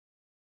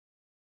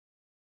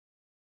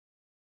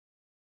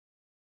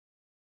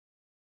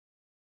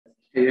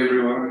Hey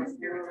everyone,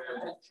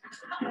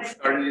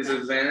 starting this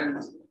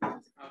event, I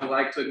would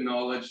like to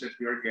acknowledge that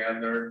we are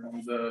gathered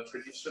on the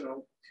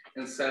traditional,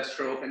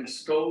 ancestral, and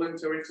stolen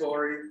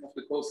territory of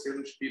the Coast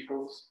Salish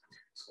peoples,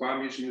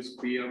 Squamish,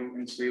 Musqueam,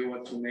 and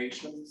Tsleil-Waututh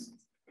nations.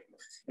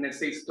 And I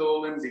say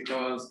stolen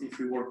because if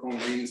we were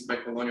convinced by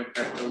colonial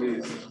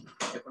capitalism,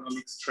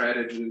 economic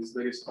strategies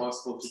that it's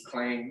possible to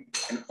claim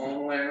and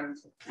own land,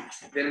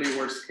 then we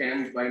were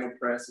scammed by an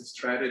oppressive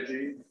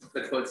strategy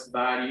that puts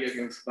body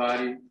against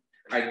body,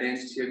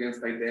 identity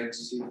against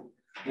identity,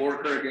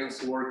 worker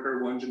against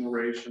worker, one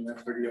generation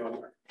after the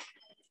other.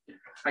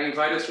 I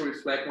invite us to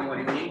reflect on what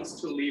it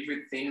means to live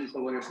within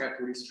colonial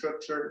capitalist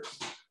structures,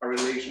 our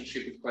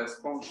relationship with class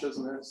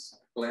consciousness,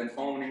 land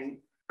owning,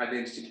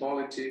 identity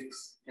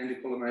politics, and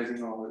decolonizing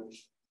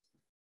knowledge.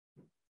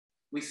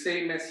 We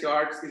say Massy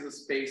Arts is a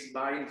space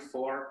by and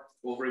for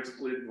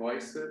overexploited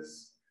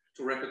voices,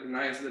 to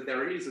recognize that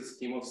there is a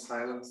scheme of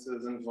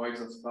silences and voids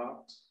of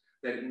thought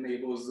that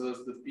enables us,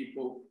 the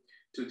people,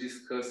 to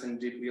discuss and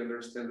deeply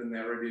understand the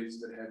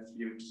narratives that have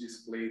built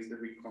this place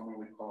that we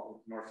commonly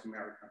call North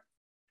America.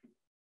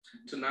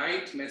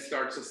 Tonight, Massy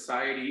Arts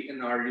Society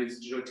and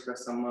artists Jotika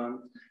Samant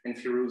and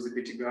Phiroozeh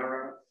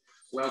Petigara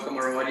welcome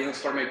our audience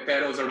for My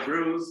Petals Are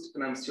Bruised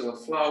and I'm Still a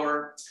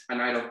Flower, a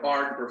night of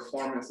art,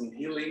 performance, and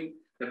healing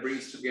that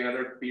brings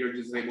together queer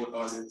disabled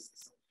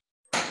artists.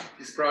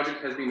 This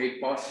project has been made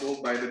possible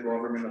by the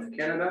Government of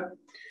Canada,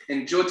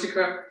 and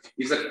Jotika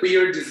is a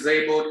queer,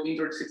 disabled,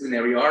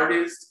 interdisciplinary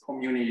artist,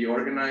 community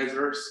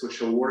organizer,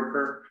 social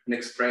worker, and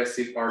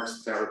expressive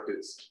arts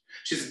therapist.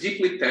 She's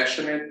deeply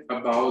passionate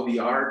about the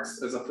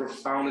arts as a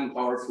profound and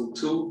powerful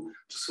tool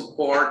to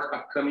support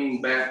a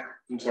coming back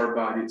into our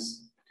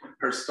bodies.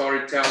 Her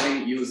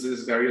storytelling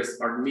uses various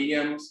art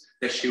mediums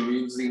that she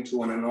weaves into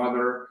one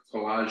another,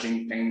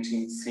 collaging,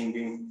 painting,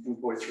 singing, and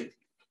poetry.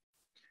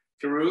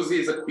 Phiroozeh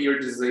is a queer,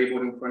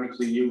 disabled, and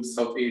chronically ill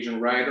South Asian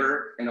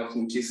writer and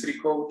authenticity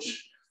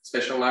coach,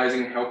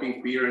 specializing in helping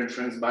queer and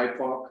trans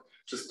BIPOC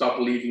to stop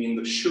living in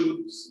the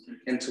shoulds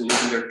and to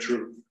live in their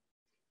truth.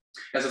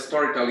 As a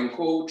storytelling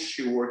coach,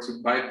 she works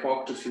with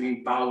BIPOC to feel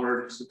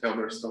empowered to tell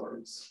their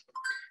stories.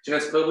 She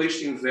has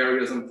published in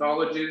various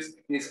anthologies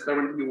and is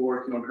currently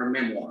working on her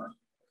memoir.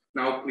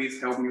 Now, please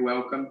help me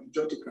welcome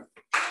Jotika.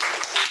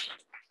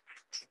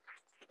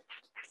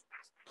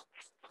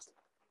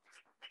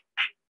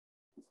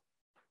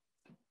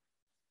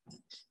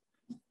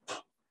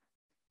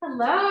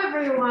 Hello,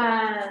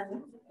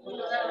 everyone.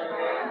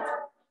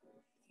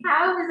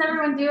 How is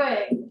everyone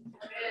doing?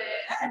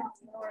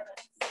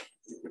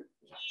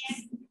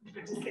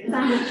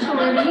 Sounds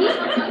shorty.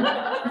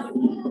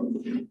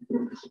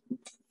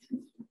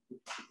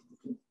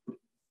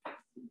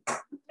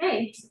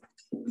 Okay,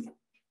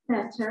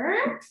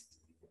 better.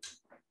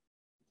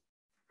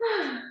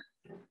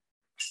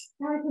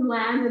 Now I can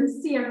land and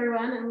see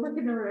everyone and look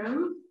in the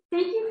room.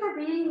 Thank you for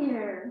being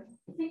here.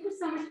 Thank you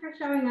so much for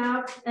showing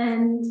up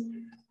and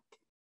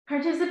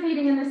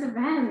participating in this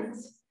event.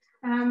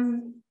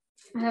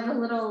 I have a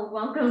little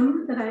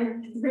welcome that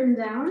I've written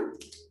down.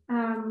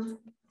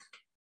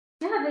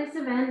 Yeah, this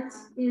event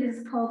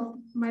is called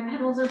My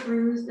Petals Are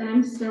Bruised and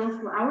I'm Still a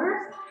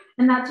Flower.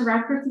 And that's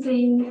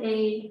referencing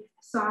a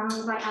song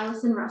by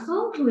Allison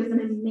Russell, who is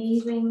an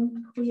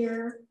amazing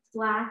queer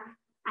Black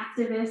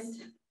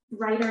activist,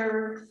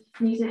 writer,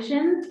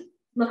 musician.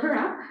 Look her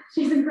up,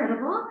 she's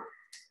incredible.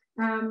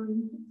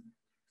 And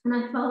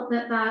I felt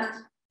that that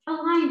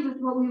aligned with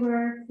what we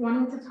were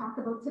wanting to talk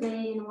about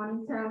today and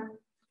wanting to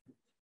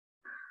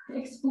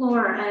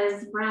explore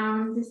as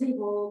brown,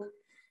 disabled,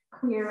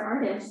 queer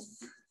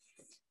artists.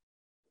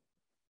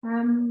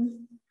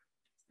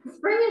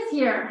 Spring is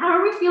here. How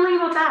are we feeling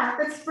about that?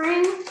 The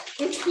spring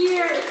is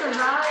here, it's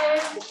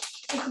arrived,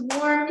 it's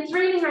warm, it's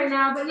raining right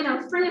now, but you know,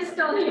 spring is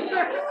still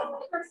here.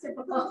 That's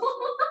typical.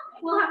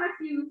 We'll have a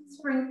few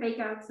spring fake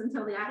outs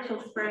until the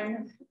actual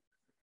spring.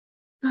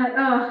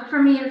 But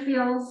for me, it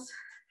feels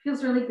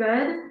really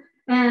good.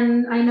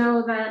 And I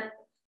know that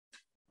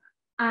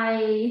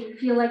I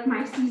feel like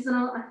my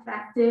seasonal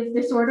affective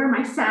disorder,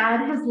 my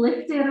SAD, has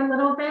lifted a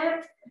little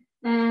bit.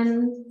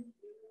 And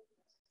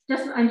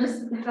I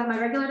got my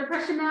regular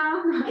depression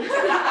now.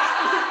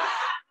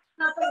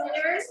 Not the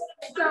layers.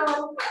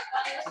 So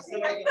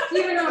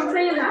even though I'm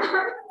saying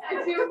that, I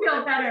do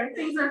feel better.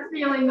 Things are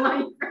feeling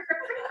lighter.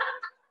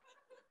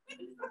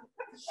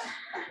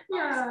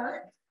 Yeah.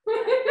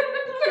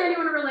 Can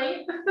anyone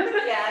relate?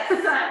 Yes.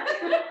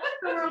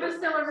 The world is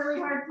still a really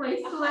hard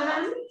place to live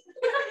in.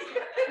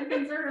 And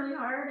things are really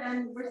hard,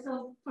 and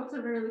folks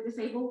are really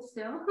disabled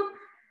still.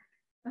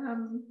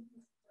 I'm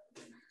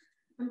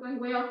going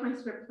way off my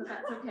script, but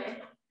that's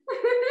okay.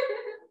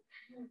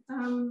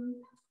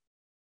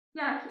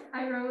 Yeah,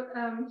 I wrote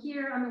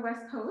here on the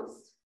West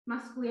Coast,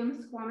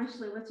 Musqueam, Squamish,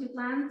 Tsleil-Waututh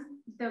lands,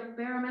 the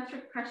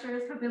barometric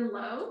pressures have been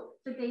low.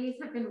 The days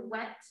have been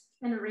wet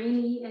and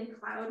rainy and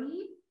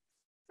cloudy.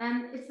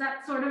 And it's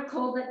that sort of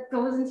cold that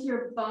goes into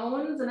your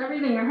bones and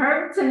everything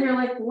hurts. And you're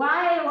like,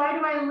 why do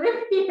I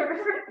live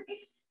here?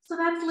 So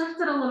that's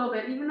lifted a little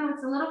bit, even though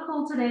it's a little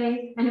cold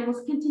today and it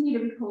will continue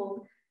to be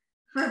cold.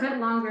 for a bit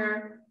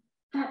longer,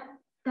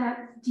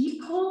 that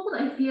deep cold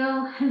I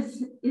feel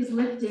is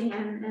lifting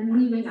and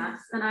leaving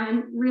us. And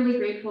I'm really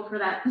grateful for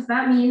that, because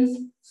that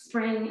means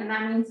spring, and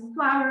that means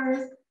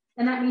flowers,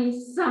 and that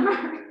means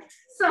summer.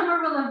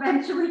 Summer will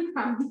eventually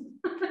come.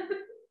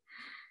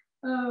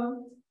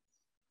 Oh.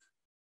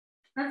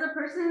 As a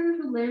person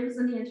who lives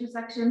in the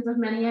intersections of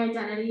many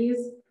identities,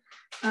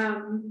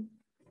 I'm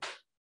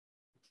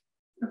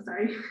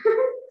sorry.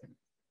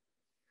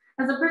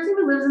 As a person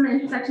who lives in the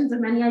intersections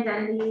of many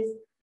identities,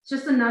 it's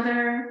just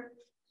another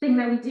thing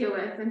that we deal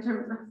with in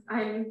terms of,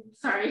 I'm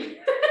sorry.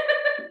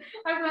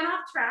 I went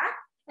off track,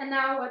 and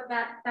now what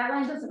that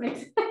line doesn't make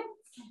sense.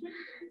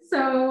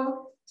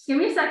 So just give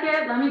me a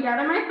second, let me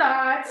gather my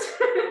thoughts.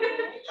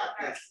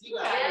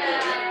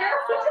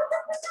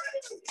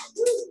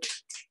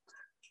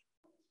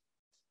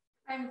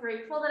 I'm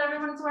grateful that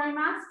everyone's wearing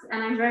masks,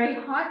 and I'm very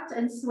hot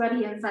and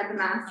sweaty inside the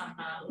mask.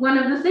 One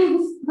of the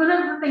things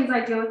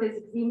I deal with is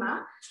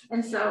eczema,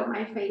 and so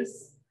my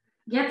face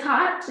gets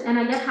hot, and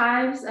I get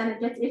hives, and it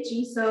gets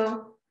itchy.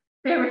 So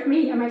bear with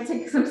me. I might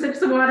take some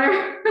sips of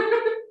water.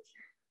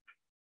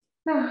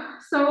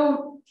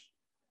 So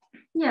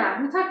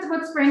yeah, we talked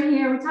about spring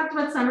here. We talked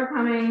about summer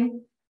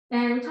coming,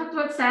 and we talked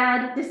about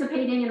sad,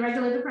 dissipating, and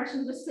regular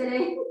depression just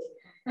sitting,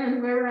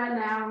 and where we're at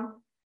now.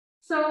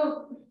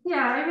 So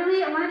yeah,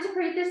 I wanted to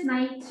create this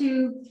night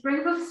to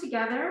bring folks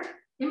together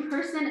in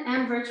person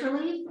and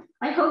virtually.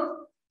 I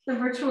hope the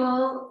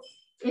virtual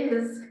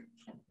is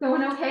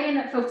going okay and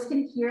that folks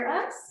can hear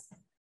us.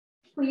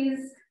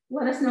 Please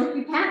let us know if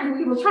you can, and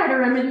we will try to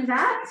remedy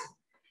that.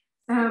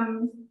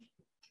 I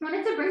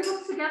wanted to bring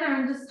folks together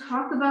and just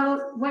talk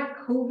about what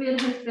COVID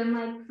has been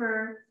like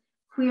for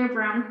queer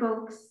brown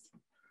folks'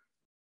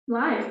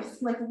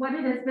 lives, like what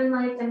it has been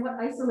like and what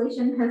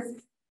isolation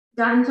has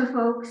done to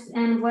folks,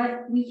 and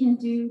what we can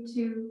do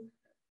to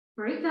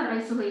break that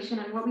isolation,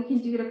 and what we can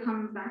do to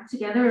come back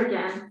together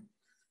again.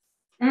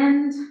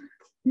 And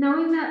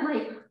knowing that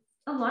like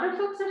a lot of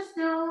folks are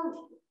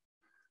still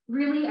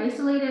really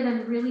isolated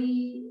and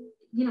really,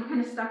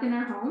 kind of stuck in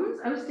their homes.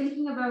 I was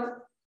thinking about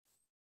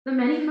the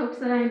many folks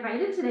that I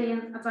invited today,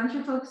 and a bunch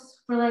of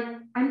folks were like,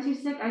 I'm too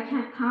sick, I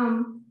can't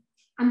come.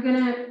 I'm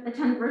gonna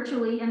attend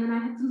virtually. And then I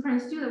had some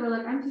friends too that were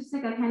like, I'm too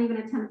sick, I can't even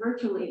attend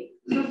virtually.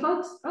 So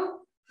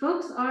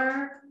folks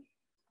are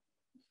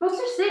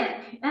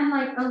sick, and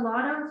like a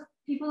lot of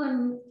people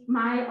in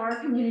our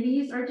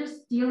communities are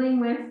just dealing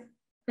with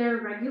their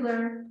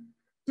regular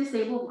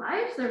disabled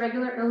lives, their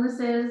regular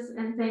illnesses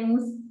and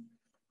things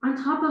on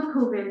top of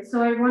COVID.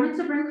 So I wanted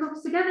to bring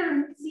folks together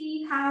and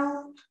see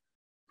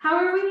what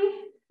are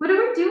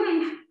we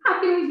doing? How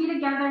can we be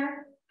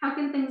together? How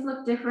can things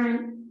look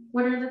different?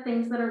 What are the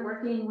things that are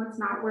working? What's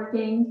not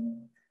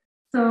working?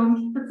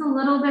 So that's a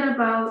little bit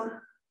about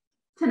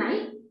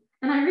tonight.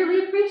 And I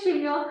really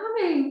appreciate you all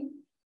coming.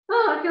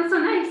 Oh, it feels so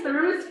nice. The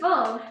room is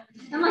full.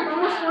 And like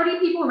almost 40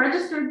 people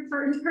registered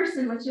for in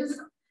person, which is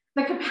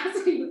the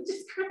capacity, which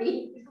is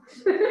great.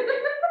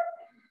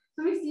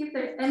 Let me see if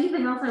there's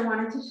anything else I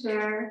wanted to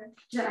share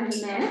that I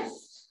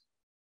missed.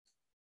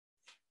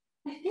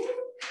 I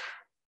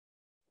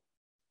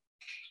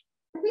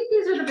think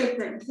these are the big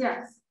things,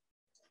 yes.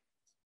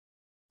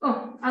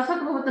 Oh, I'll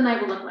talk about what the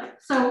night will look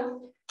like.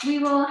 So we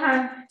will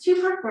have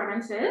 2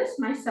 performances,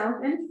 myself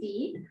and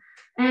Fee.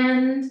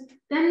 And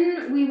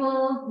then we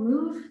will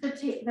move the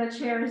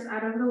chairs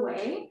out of the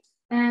way,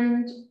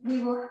 and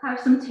we will have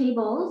some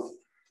tables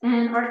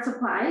and art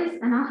supplies,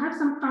 and I'll have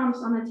some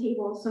prompts on the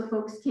table so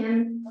folks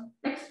can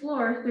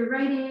explore through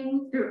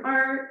writing, through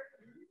art,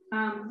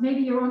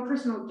 maybe your own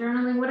personal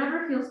journaling,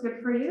 whatever feels good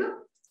for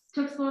you,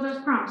 to explore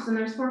those prompts. And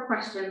there's 4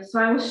 questions. So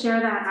I will share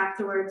that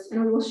afterwards,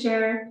 and we will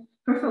share,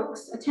 for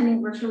folks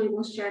attending virtually,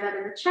 we'll share that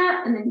in the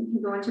chat, and then you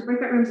can go into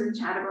breakout rooms and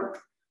chat about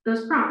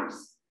those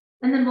prompts.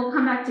 And then we'll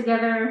come back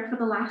together for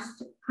the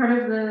last part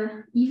of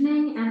the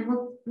evening, and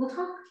we'll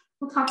talk.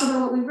 We'll talk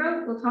about what we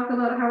wrote. We'll talk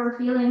about how we're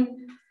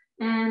feeling,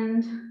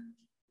 and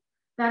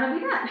that'll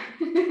be that.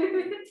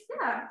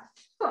 Yeah,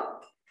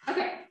 cool.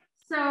 Okay,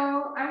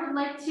 so I would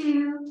like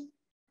to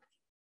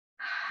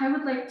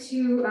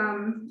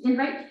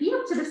invite Fee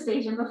up to the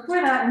stage, and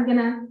before that, I'm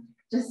gonna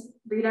just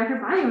read out her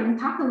bio and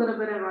talk a little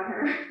bit about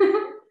her.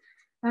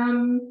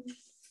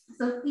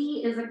 So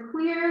Fee is a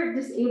queer,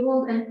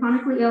 disabled, and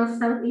chronically ill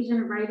South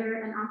Asian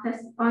writer and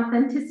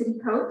authenticity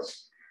coach.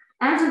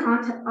 As an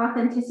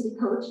authenticity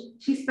coach,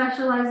 she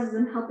specializes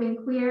in helping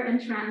queer and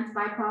trans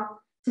BIPOC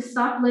to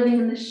stop living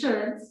in the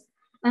shoulds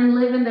and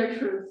live in their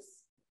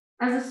truths.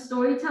 As a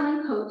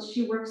storytelling coach,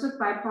 she works with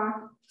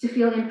BIPOC to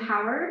feel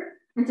empowered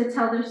and to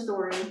tell their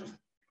story,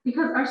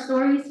 because our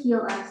stories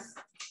heal us,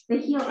 they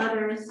heal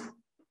others.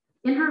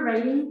 In her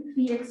writing,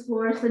 Fee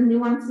explores the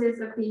nuances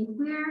of being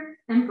queer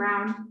and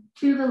brown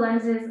through the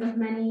lenses of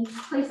many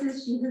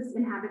places she has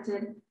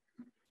inhabited.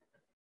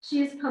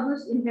 She is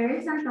published in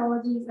various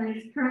anthologies and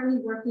is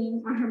currently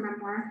working on her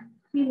memoir.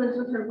 Fee lives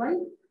with her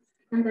wife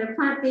and their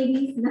plant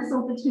babies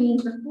nestled between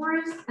the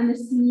forest and the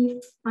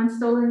sea on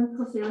stolen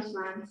Coast Salish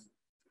lands.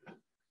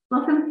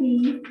 Welcome,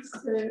 Fee,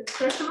 to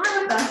share some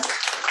more with us.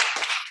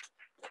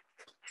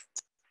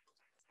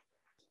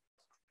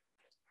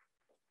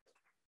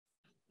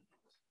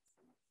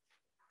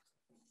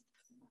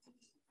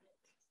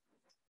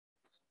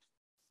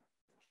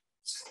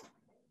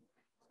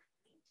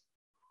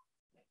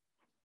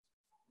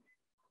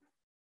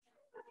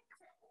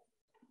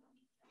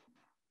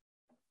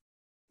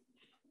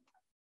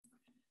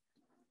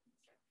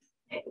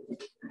 So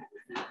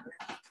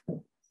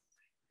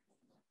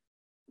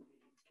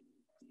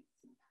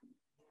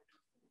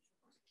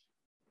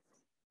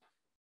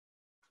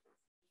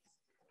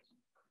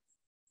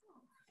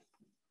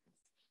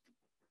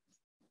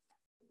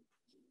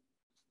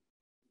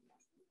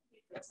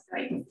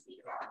I can see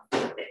you all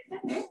a bit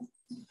better.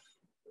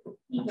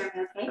 You hear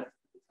me okay?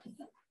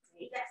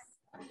 Yes.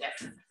 Yes.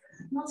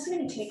 I'm also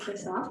going to take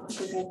this off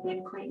because I've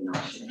been quite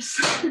nauseous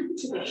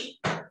today.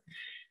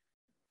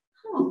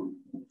 Oh,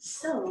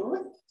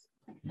 so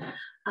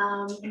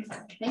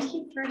thank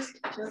you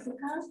first,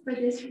 Jotika, for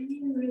this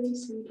really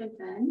sweet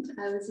event.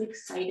 I was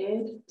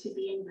excited to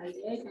be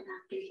invited, and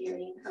after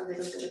hearing a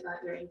little bit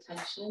about your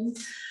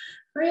intentions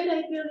for it,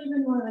 I feel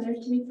even more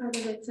honored to be part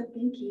of it. So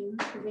thank you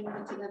for bringing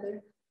it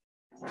together.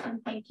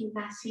 And thank you,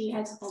 Massy,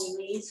 as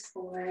always,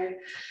 for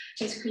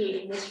just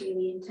creating this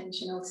really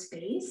intentional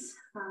space.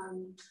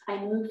 I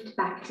moved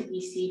back to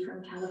BC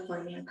from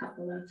California a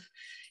couple of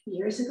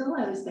years ago.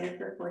 I was there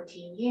for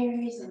 14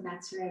 years, and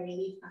that's where I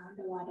really found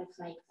a lot of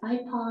like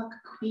BIPOC,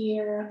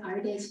 queer,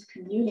 artist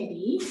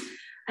community.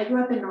 I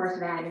grew up in North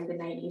Van in the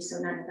 90s, so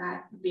none of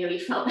that really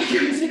felt like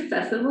it was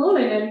accessible.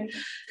 And then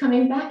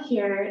coming back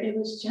here, it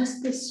was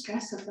just this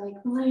stress of like,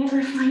 will I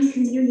ever find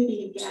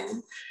community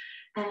again?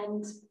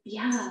 And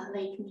yeah,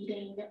 like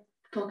meeting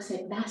folks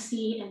at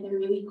Massy and the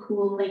really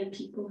cool like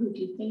people who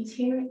do things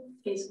here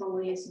is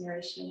always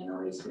nourishing and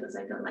always feels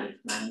like a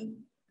lifeline.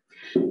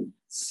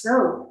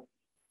 So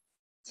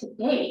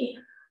today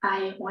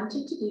I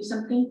wanted to do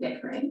something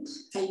different.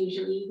 I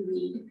usually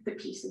read the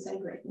pieces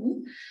I've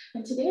written,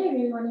 and today I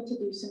really wanted to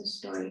do some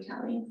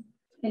storytelling.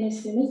 And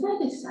as soon as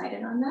I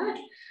decided on that,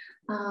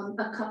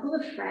 a couple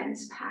of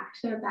friends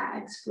packed their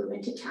bags, flew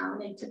into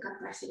town, and took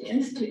up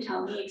residence to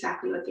tell me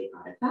exactly what they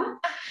thought of that.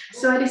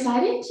 So I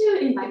decided to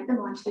invite them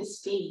onto the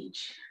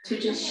stage to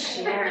just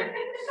share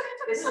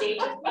the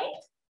stage with me.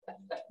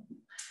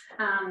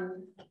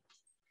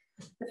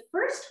 The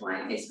first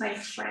one is my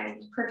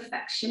friend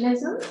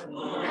Perfectionism.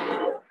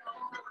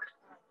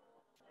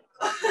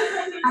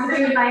 I've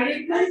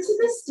invited her to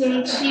the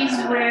stage. She's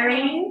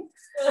wearing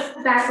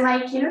that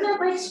like, you know, that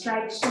like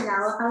striped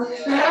Chanel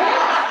outfit.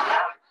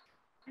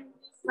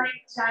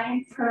 Like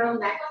giant pearl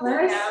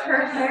necklace.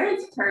 Her hair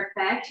is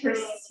perfect. Her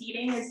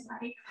seating is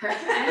like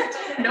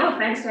perfect. No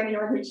offense to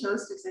anyone who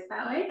chose to sit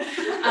that way.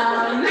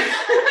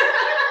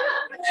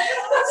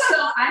 So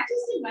I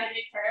just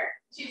invited her.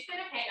 She's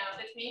gonna hang out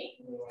with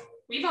me.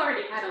 We've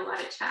already had a lot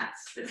of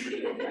chats this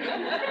week.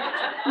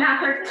 Now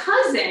her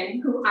cousin,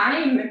 who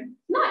I'm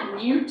not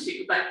new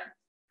to, but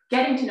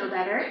getting to know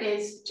better,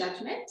 is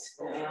Judgment.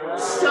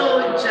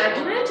 So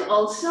Judgment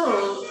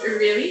also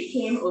really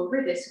came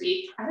over this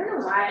week. I don't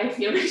know why I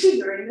feel like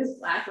she's wearing this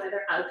black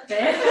leather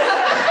outfit.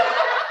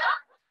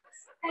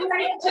 And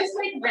like just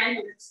like red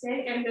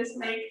lipstick and this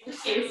like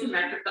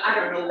asymmetrical, I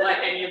don't know what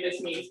any of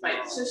this means,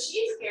 but so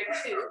she's here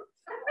too.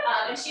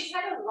 And she's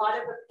had a lot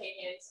of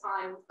opinions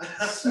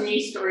on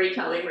me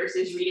storytelling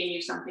versus reading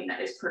you something that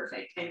is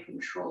perfect and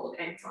controlled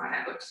and thought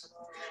out.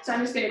 So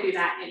I'm just gonna do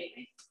that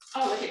anyway.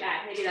 Oh, look at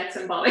that. Maybe that's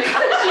symbolic. She's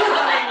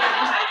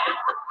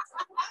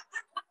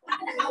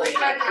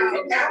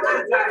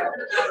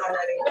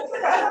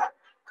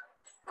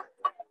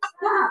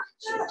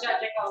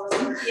judging all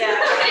over.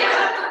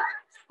 Yeah.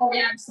 Oh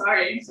yeah, I'm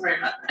sorry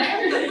about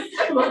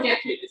that. We'll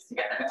get through this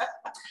together.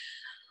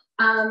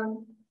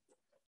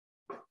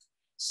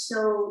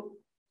 So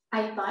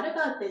I thought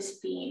about this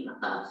theme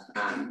of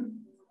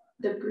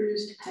the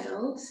bruised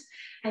petals,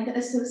 and the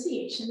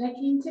association that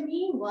came to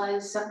me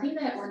was something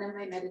that one of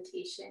my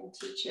meditation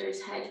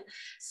teachers had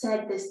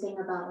said, this thing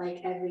about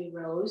like every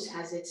rose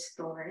has its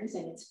thorns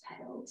and its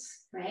petals,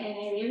 right? And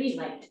I really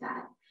liked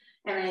that.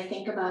 And when I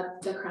think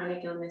about the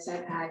chronic illness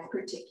I've had,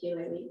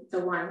 particularly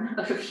the one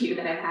of a few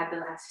that I've had the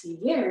last few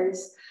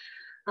years,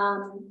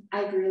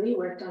 I've really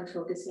worked on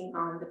focusing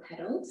on the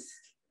petals.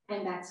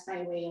 And that's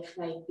by way of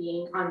like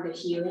being on the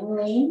healing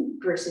lane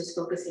versus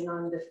focusing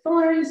on the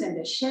thorns and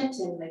the shit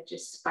and like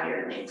just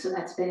spiraling. So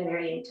that's been a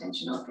very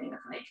intentional thing of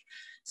like,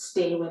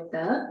 stay with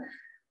the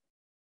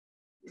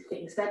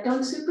things that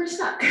don't super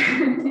suck.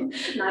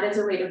 Not as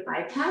a way to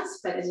bypass,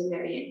 but as a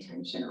very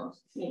intentional,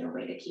 you know,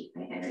 way to keep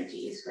my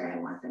energies where I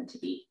want them to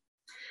be.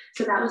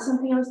 So that was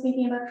something I was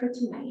thinking about for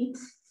tonight.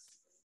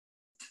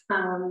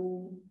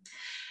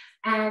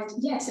 And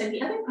yes, and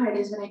the other part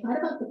is when I thought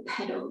about the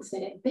petals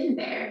that had been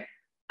there,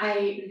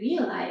 I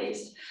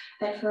realized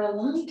that for a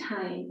long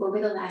time over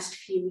the last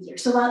few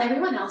years, so while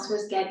everyone else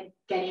was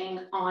getting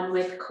on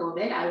with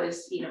COVID, I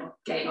was, you know,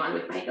 getting on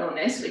with my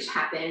illness, which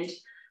happened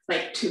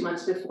like 2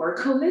 months before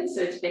COVID.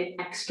 So it's been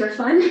extra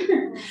fun.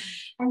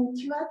 And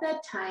throughout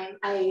that time,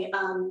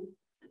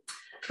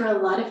 for a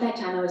lot of that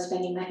time, I was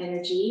spending my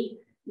energy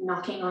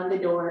knocking on the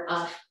door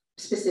of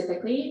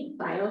specifically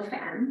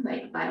biofam,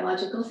 like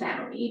biological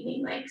family,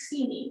 being like,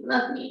 see me,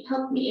 love me,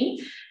 help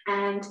me.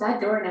 And that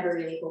door never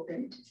really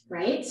opened,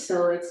 right?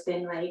 So it's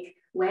been like,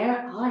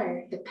 where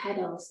are the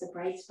petals, the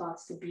bright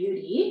spots, the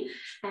beauty?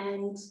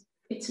 And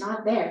it's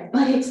not there,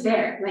 but it's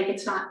there. Like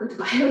it's not with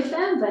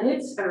biofam, but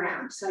it's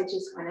around. So I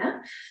just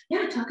wanna,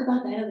 yeah, talk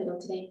about that a little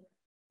today.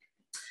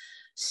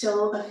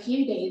 So a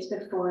few days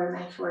before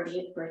my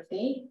 40th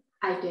birthday,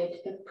 I did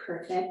the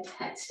perfect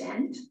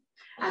headstand.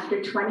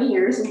 After 20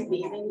 years of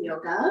being in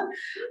yoga,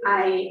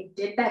 I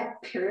did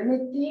that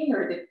pyramid thing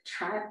or the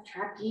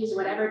trapeze,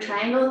 whatever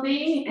triangle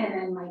thing, and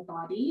then my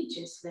body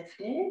just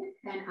lifted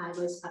and I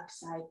was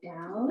upside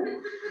down.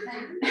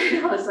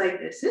 And I was like,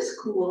 this is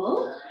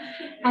cool.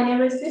 And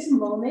it was this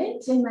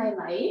moment in my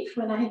life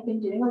when I had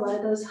been doing a lot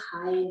of those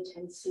high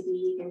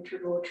intensity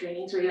interval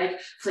trainings where you like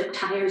flip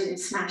tires and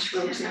smash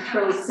ropes and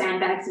throw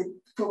sandbags at the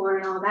floor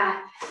and all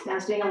that. And I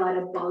was doing a lot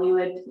of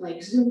Bollywood like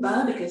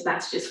Zumba because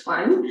that's just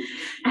fun.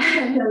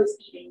 And I was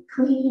eating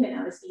clean and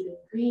I was eating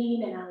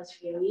green and I was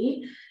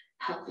really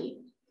healthy.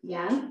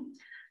 Yeah.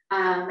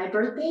 My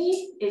birthday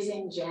is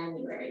in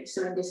January.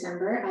 So in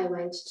December, I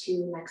went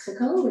to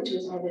Mexico, which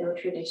was my little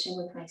tradition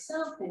with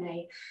myself. And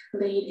I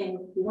laid in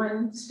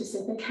one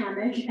specific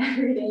hammock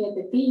every day at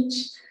the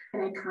beach.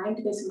 And I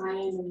climbed this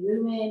Mayan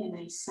ruin and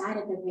I sat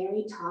at the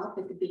very top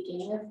at the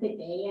beginning of the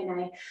day.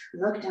 And I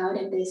looked out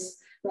at this,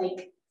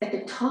 like at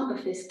the top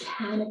of this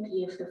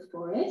canopy of the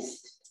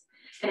forest.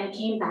 And I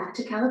came back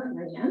to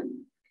California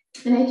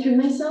and I threw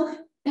myself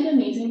an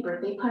amazing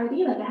birthday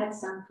party. Like I had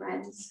some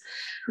friends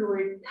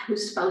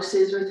whose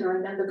spouses were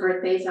throwing them the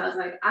birthdays. I was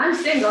like, I'm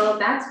single,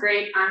 that's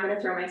great. I'm gonna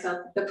throw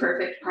myself the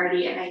perfect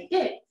party, and I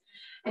did.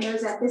 And it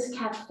was at this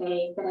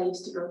cafe that I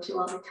used to go to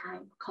all the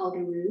time called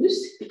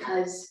Ruse,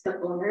 because the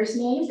owner's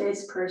name,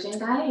 this Persian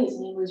guy, his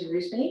name was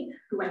Ruzbe,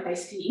 who went by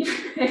Steve.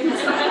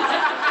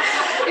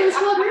 It was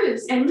called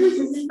Ruse, and Ruse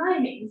is in my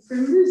name for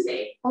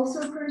Phiroozeh,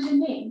 also a Persian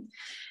name.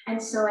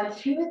 And so I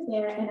threw it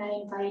there and I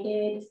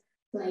invited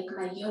like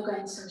my yoga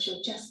and social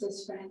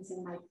justice friends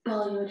and my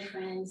Bollywood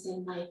friends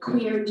and my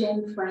queer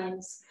gym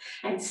friends.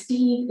 And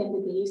Steve, in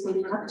the days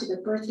leading up to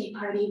the birthday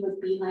party, would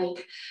be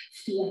like,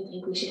 Fee, I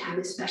think we should have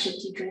a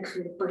specialty drink for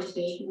the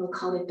birthday. And we'll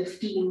call it the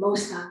Fee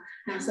Mosa.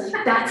 And I was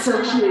like, that's so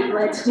cute,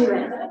 let's do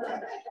it.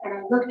 And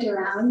I looked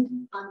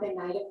around on the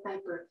night of my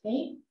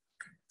birthday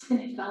and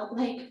it felt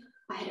like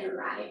I had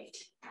arrived.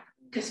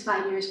 Because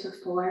 5 years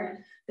before,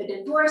 the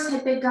divorce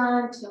had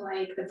begun to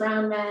like the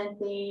brown man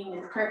thing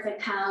and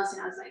perfect house.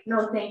 And I was like,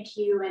 no, thank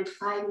you. And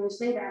 5 years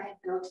later, I had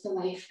built the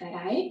life that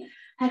I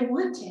had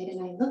wanted.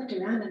 And I looked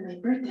around on my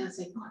birthday, I was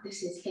like, oh,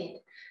 this is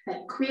it.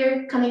 Like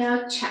queer coming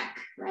out, check,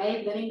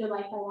 right? Living the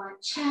life I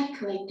want, check.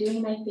 Like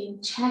doing my thing,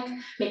 check.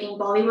 Making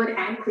Bollywood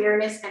and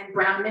queerness and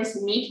brownness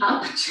meet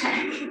up,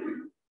 check. And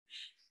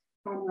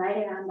right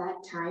around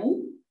that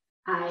time,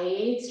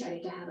 I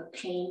started to have a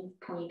pain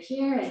point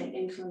here and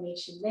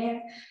inflammation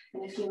there.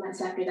 And a few months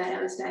after that,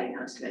 I was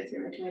diagnosed with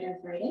rheumatoid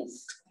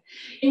arthritis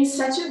in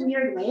such a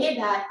weird way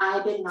that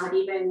I did not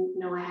even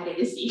know I had a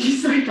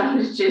disease. Like I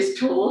was just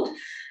told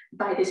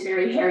by this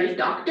very hairy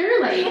doctor,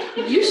 like,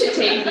 you should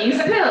take these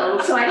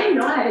pills. So I didn't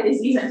know I had a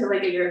disease until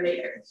like a year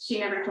later. She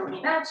never told me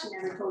that. She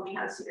never told me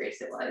how serious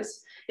it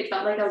was. It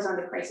felt like I was on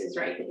The Price is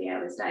Right the day I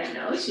was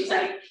diagnosed. She's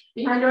like,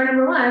 behind door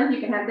number 1,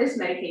 you can have this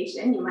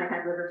medication. You might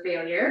have liver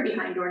failure.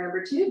 Behind door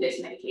number 2, this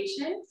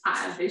medication.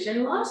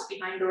 Vision loss.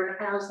 Behind door number,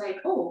 and I was like,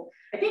 oh,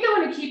 I think I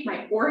want to keep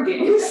my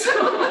organs. So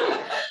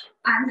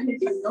I'm going to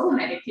do no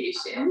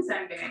medications.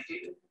 I'm going to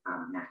do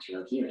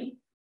natural healing.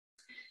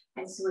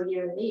 And so a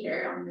year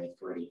later, on my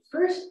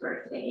 41st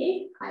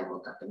birthday, I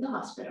woke up in the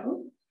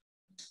hospital.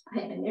 I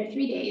had been there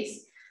 3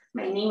 days.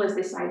 My knee was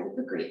the size of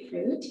a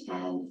grapefruit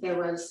and there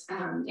was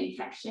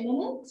infection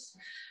in it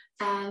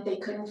and they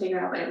couldn't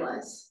figure out what it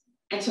was.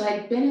 And so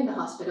I'd been in the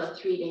hospital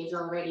 3 days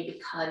already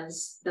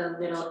because the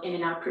little in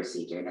and out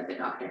procedure that the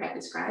doctor had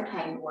described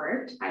hadn't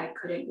worked. I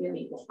couldn't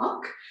really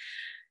walk.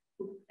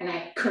 And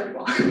I could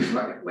walk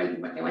before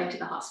when I went to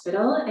the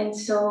hospital. And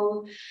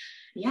so,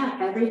 yeah,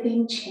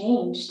 everything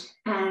changed.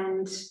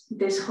 And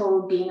this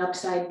whole being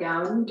upside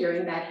down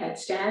during that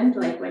headstand,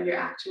 like when your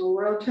actual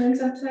world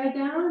turns upside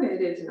down, it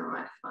is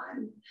not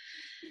fun.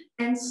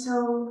 And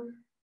so,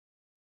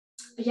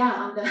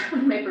 yeah,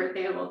 on my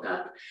birthday, I woke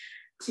up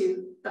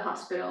to the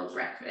hospital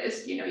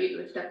breakfast. You know, you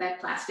lift up that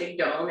plastic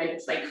dome and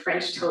it's like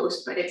French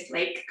toast, but it's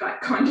like got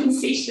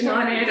condensation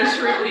on it, a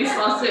shrivelly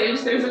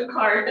sausage. There's a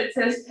card that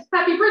says,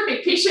 happy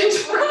birthday, patient,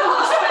 from the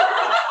hospital.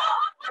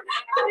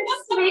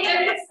 It's sweet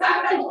and it's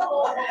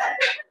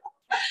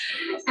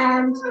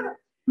and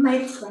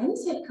my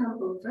friends had come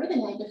over the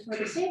night before,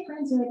 the same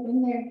friends who had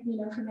been there, you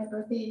know, for my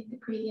birthday the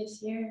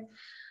previous year.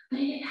 But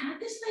it had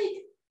this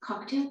like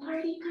cocktail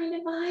party kind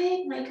of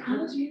vibe. Like I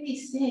was really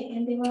sick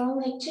and they were all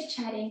like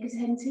chit-chatting because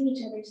I hadn't seen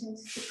each other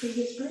since the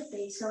previous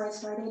birthday. So I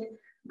started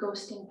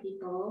ghosting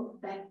people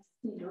that,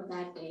 you know,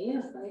 that day. I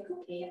was like,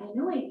 okay, I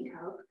know I need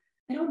help.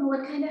 I don't know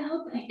what kind of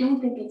help. I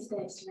don't think it's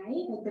this,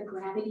 right? Like the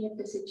gravity of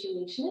the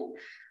situation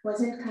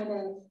wasn't kind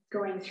of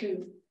going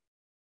through.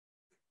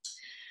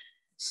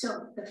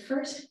 So the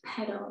first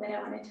petal that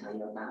I want to tell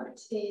you about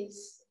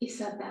is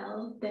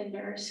Isabel, the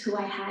nurse who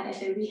I had at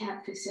the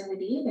rehab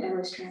facility that I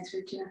was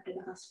transferred to after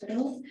the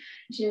hospital.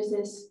 She was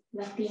this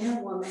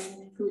Latina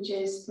woman who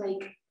just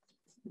like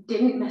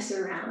didn't mess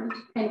around,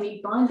 and we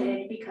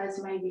bonded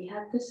because my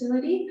rehab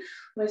facility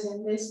was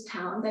in this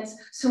town that's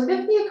sort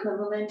of the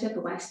equivalent of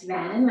West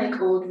Van,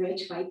 like old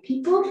rich white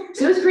people.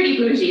 So it was pretty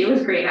bougie. It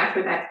was great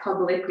after that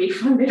publicly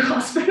funded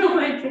hospital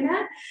I'd been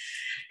at.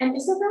 And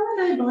Isabella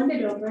and I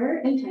bonded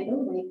over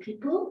entitled white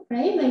people,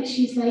 right? Like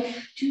she's like,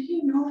 do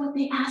you know what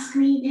they ask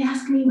me? They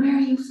ask me, where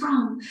are you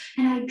from?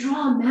 And I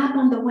draw a map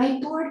on the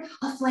whiteboard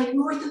of like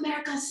North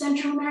America,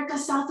 Central America,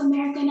 South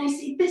America. And I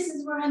say, this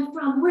is where I'm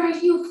from. Where are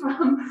you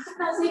from?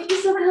 And I was like,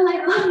 Isabella,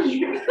 I love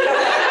you.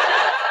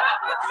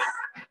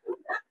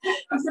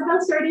 Isabel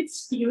started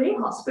stealing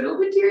hospital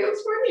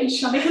materials for me and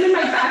shoving them in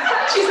my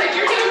backpack. She's like,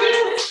 you're gonna need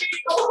this.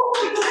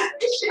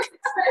 This shit's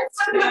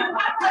expensive.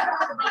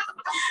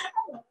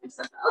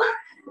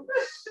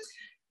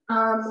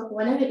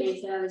 One of the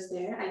days that I was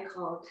there, I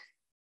called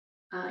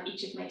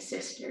each of my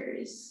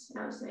sisters.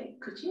 I was like,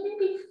 could you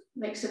maybe,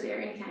 like, so they're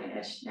in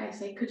Canada. I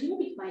was like, could you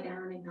maybe fly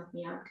down and help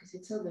me out? Because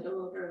it's a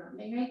little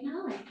overwhelming right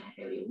now. I can't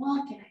really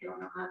walk and I don't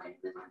know how to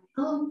live on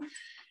my own.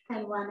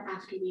 And one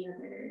after the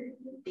other,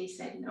 they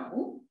said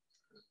no.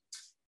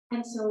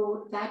 And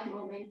so that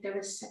moment, there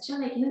was such a,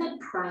 like, you know, that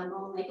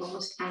primal, like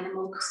almost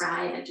animal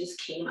cry that just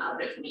came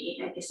out of me.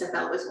 And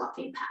Isabel was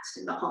walking past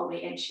in the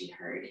hallway and she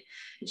heard,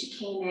 and she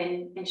came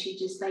in and she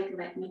just like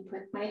let me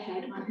put my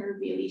head on her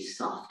really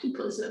soft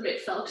bosom. It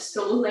felt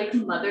so like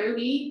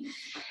motherly.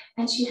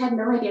 And she had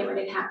no idea what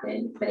had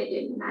happened, but it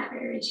didn't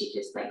matter. And she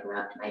just like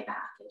rubbed my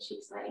back and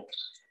she's like,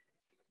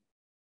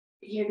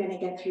 you're gonna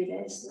get through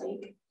this,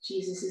 like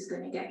Jesus is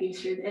gonna get you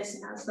through this.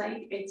 And I was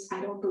like, I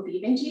don't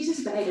believe in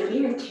Jesus, but I don't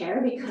even care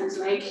because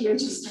like you're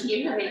just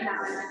here right now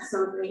and that's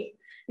so great.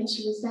 And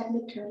she was that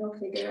maternal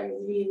figure I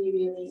really,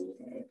 really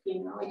needed.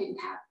 You know, I didn't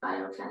have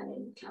biofan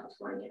in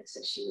California,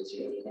 so she was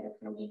really there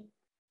for me.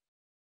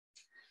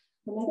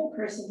 Another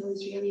person who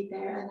was really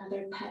there,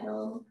 another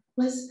petal,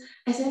 was,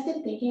 as I've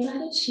been thinking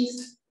about it,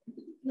 she's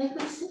like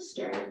my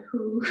sister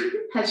who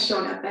has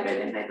shown up better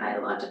than my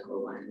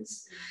biological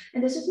ones.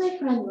 And this is my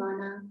friend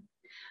Lana.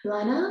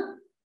 Lana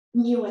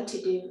knew what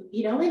to do.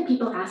 You know, when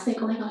people ask like,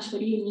 oh my gosh, what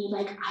do you need?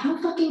 Like, I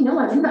don't fucking know,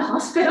 I'm in the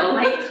hospital,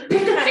 like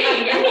pick a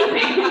thing,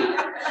 anything.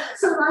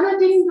 So Lana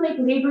didn't like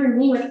labor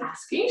me with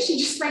asking. She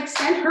just like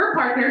sent her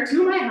partner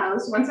to my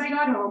house once I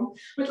got home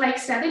with like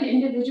 7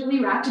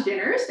 individually wrapped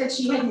dinners that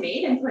she had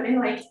made and put in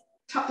like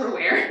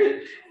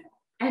Tupperware.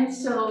 And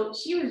so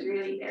she was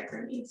really there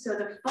for me. So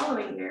the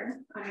following year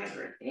on my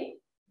birthday,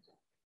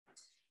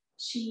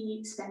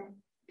 she spent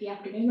the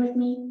afternoon with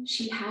me.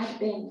 She had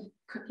been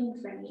cooking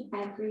for me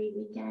every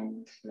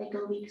weekend, like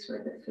a week's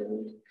worth of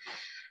food.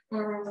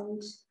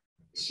 And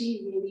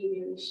she really,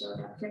 really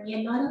showed up for me.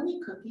 And not only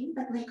cooking,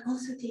 but like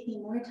also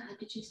taking more time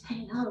to just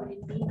hang out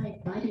and be my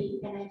buddy.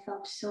 And I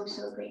felt so,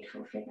 so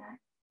grateful for that.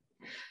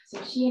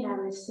 So she and I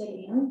were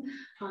sitting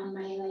on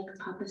my like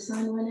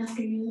papasan one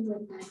afternoon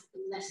with that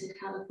blessed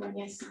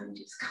California sun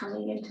just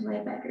coming into my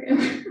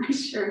bedroom. I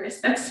sure miss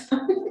that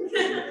sun.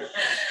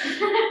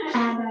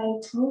 And I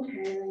told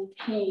her like,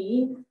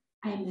 hey,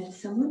 I met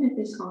someone at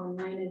this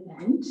online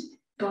event,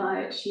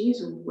 but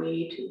she's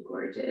way too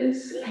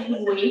gorgeous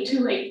and way too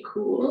like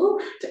cool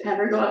to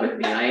ever go out with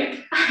me.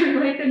 Like, I'm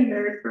like a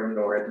nerd from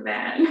North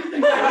Van.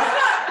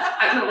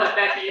 I don't know what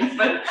that means,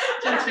 but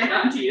Judgment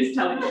Auntie is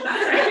telling you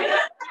that, right?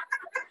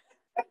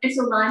 And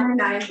so Lana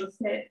and I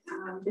looked at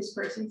this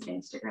person's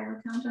Instagram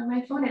account on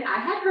my phone, and I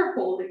had her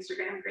whole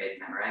Instagram grid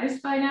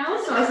memorized by now.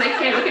 So I was like,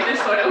 okay, look at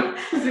this photo,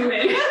 zoom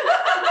in.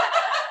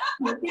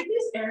 Look at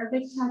this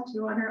Arabic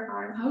tattoo on her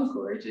arm. How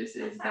gorgeous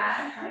is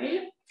that,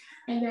 right?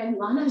 And then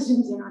Lana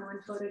zooms in on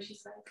one photo.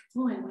 She's like,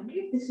 oh, I wonder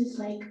if this is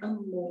like a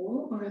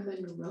mole or a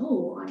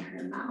Monroe on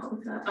her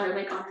mouth, or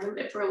like on her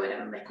lip or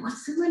whatever. I'm like,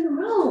 what's a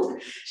Monroe?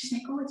 She's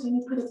like, oh, it's when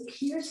you put a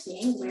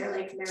piercing where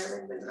like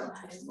Marilyn Monroe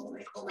had a mole.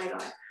 Like, oh my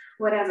God.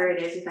 Whatever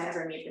it is, if I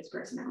ever meet this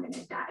person, I'm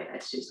gonna die.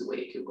 That's just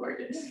way too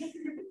gorgeous.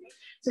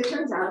 So it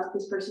turns out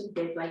this person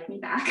did like me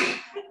back.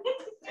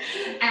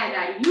 And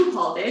I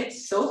U-hauled it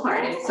so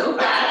hard and so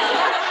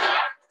fast.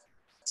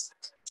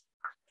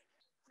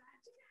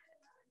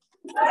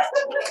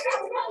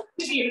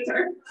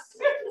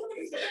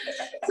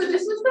 So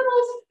this was the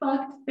most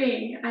fucked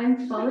thing.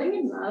 I'm falling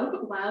in love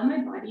while my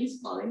body is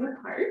falling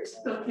apart,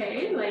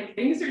 okay? Like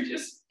things are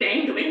just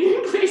dangling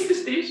in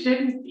places they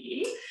shouldn't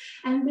be.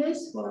 And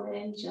this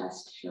woman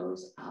just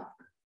shows up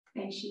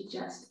and she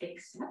just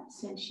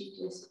accepts and she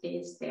just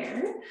is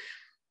there.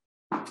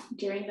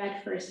 During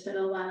that first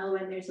little while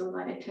when there's a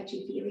lot of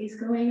touchy-feelies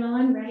going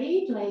on,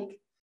 right? Like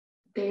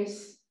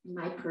there's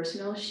my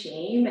personal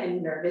shame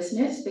and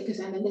nervousness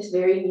because I'm in this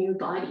very new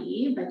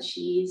body, but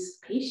she's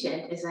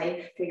patient as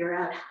I figure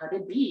out how to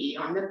be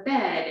on the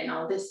bed and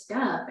all this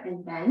stuff.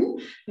 And then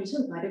there's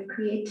a lot of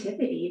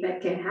creativity that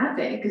can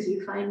happen because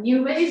you find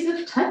new ways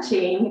of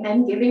touching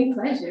and giving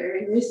pleasure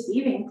and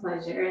receiving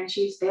pleasure. And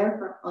she's there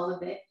for all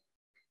of it.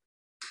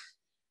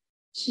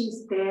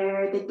 She's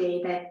there the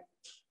day that,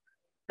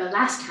 the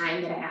last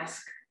time that I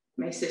asked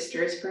my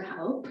sisters for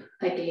help,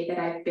 a day that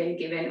I've been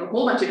given a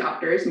whole bunch of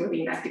doctors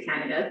moving back to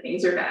Canada.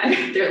 Things are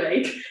bad. They're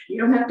like, you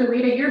don't have to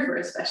wait a year for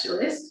a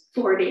specialist.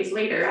 4 days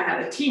later, I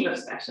have a team of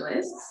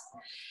specialists.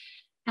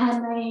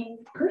 And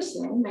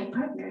my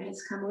partner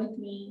has come with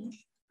me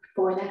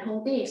for that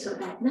whole day. So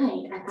that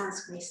night, I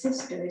asked my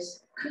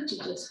sisters, could you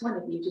just, one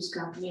of you just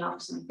drop me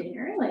off some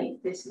dinner?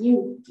 Like this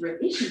new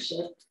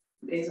relationship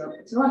is a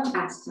lot to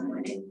ask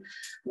someone. And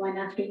one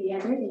after the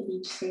other, they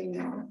each say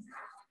no.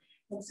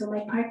 And so my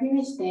partner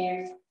is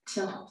there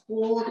to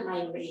hold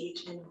my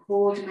rage and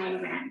hold my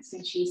rants.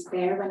 And she's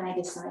there when I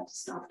decide to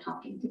stop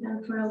talking to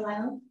them for a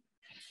while.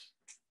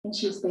 And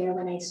she's there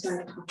when I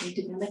start talking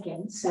to them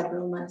again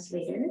several months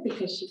later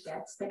because she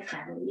gets that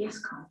family is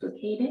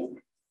complicated.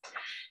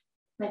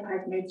 My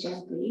partner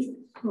gently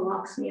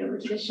walks me over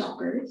to the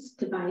shoppers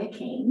to buy a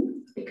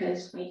cane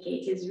because my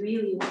gait is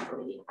really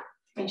wobbly.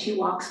 And she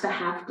walks the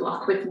half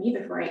block with me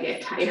before I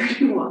get tired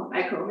and walk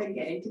back home and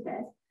get into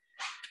bed.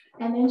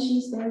 And then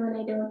she's there when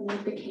I don't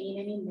need the cane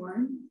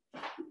anymore.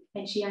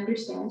 And she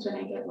understands when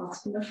I get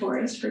lost in the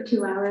forest for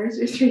 2 hours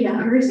or 3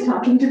 hours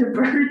talking to the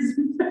birds,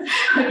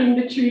 hugging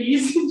the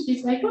trees. And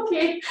she's like,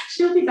 okay,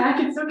 she'll be back,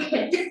 it's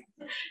okay.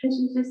 And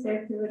she's just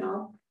there through it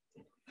all.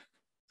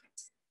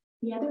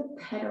 The other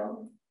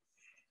petal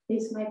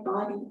is my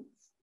body.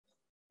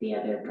 The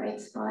other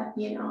bright spot,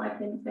 you know,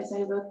 as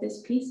I wrote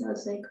this piece, I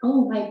was like,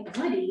 oh, my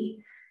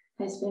body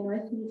has been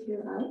with me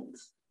throughout.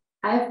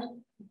 I've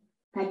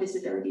had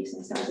disability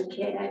since I was a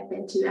kid. I've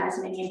been to as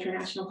many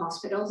international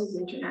hospitals as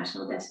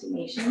international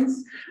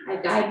destinations.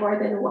 I've died more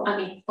than,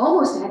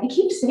 almost died. I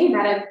keep saying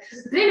that.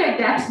 I've been at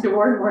death's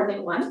door more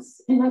than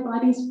once, and my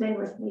body's been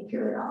with me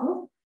through it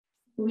all.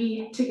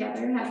 We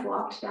together have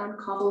walked down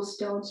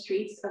cobblestone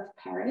streets of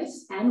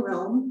Paris and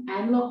Rome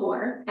and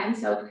Lahore and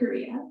South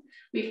Korea.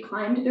 We've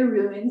climbed the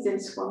ruins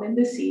and swum in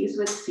the seas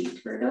with sea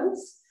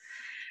turtles.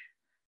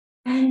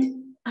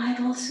 And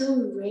I've also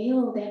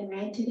railed and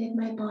ranted at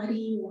my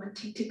body,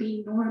 wanting to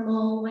be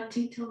normal,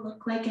 wanting to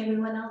look like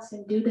everyone else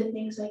and do the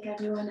things like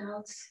everyone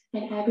else.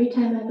 And every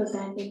time I've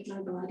abandoned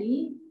my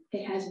body,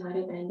 it has not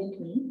abandoned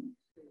me.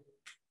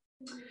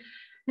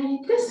 And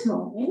at this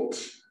moment,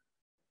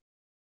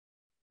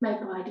 my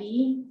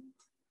body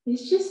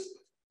is just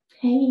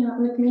hanging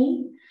out with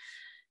me,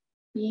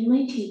 being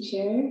my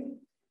teacher.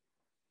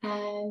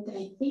 And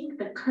I think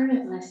the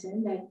current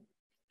lesson that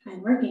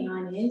I'm working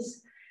on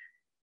is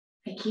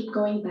I keep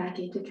going back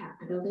into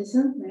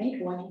capitalism,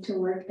 right? Wanting to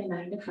work the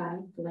 9 to 5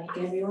 like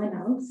everyone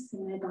else.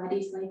 And my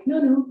body's like,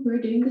 no,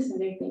 we're doing this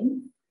other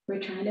thing.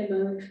 We're trying to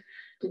move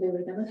to the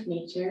rhythm of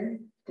nature,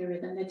 the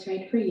rhythm that's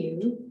right for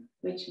you,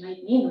 which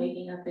might mean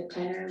waking up at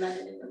 10 or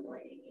 11 in the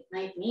morning. It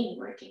might mean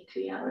working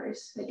 3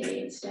 hours a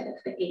day instead of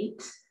the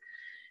 8.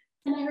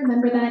 And I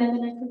remember that, and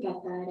then I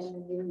forget that, and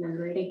then I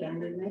remember it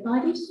again. And my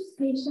body's just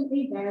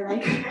patiently there,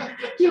 like,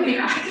 you'll be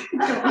back.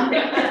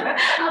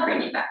 I'll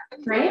bring you back,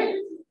 right?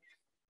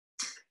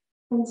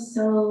 And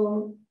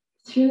so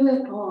through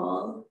it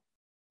all,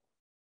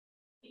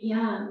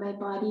 yeah, my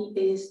body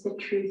is the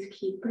truth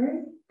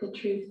keeper, the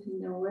truth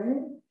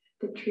knower,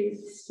 the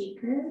truth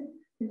seeker,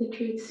 and the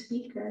truth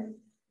speaker.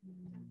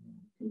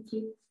 Thank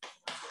you.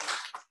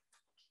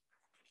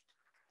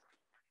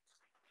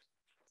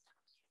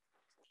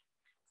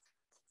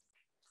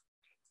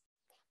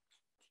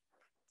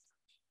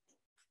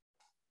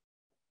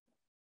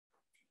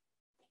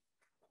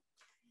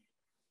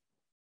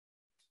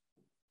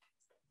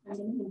 I'm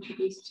going to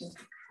introduce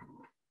Jotika.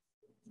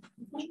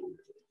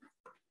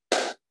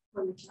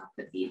 Let me drop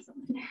the beads on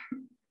there.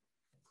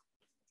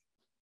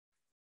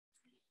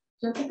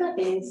 Jotika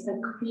is a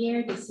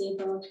queer,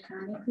 disabled,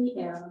 chronically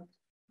ill,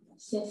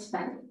 cis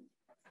feminine.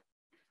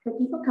 Her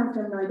people come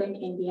from northern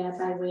India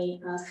by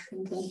way of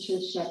conventual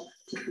ship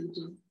to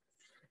Fiji.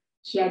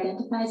 She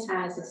identifies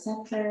as a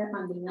settler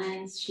on the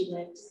lands she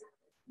lives,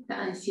 the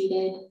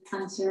unceded,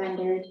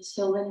 unsurrendered,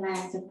 stolen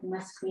lands of the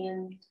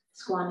Musqueam,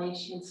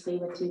 Squamish, and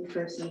Tsleil-Waututh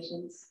First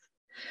Nations.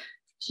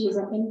 She is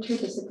an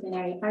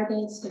interdisciplinary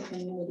artist, a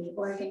community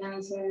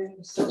organizer,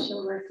 a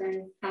social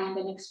worker, and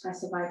an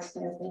expressive arts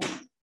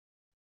therapist.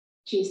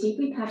 She is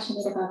deeply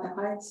passionate about the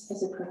arts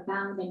as a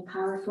profound and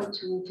powerful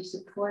tool to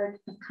support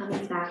the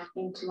coming back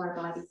into our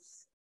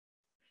bodies.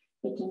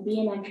 It can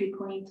be an entry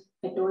point,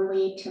 a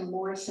doorway to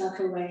more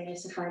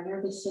self-awareness of our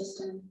nervous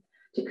system,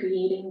 to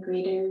creating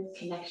greater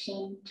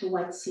connection to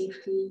what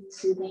safety,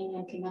 soothing,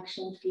 and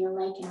connection feel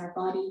like in our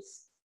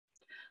bodies.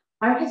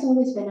 Art has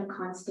always been a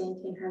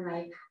constant in her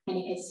life, and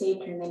it has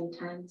saved her many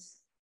times.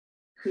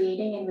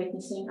 Creating and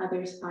witnessing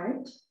others'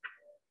 art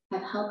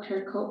have helped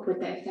her cope with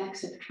the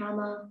effects of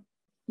trauma,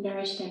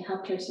 nourished and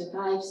helped her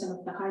survive some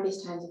of the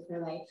hardest times of her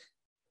life.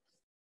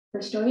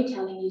 Her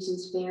storytelling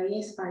uses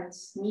various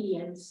arts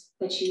mediums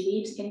that she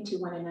weaves into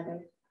one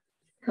another: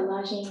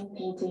 collaging,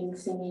 painting,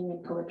 singing,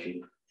 and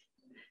poetry.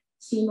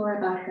 See more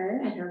about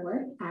her and her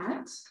work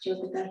at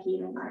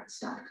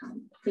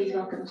jotikahealingarts.com. Please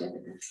welcome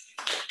Jotika.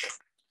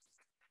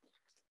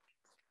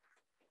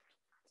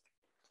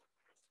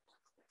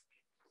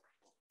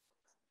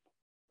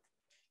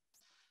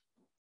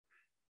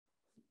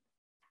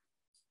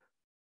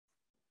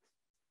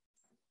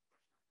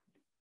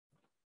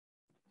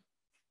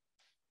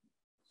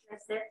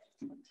 That's it.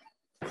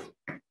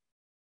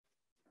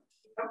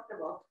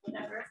 comfortable.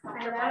 Whatever.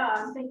 I know,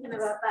 I'm thinking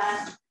about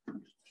that.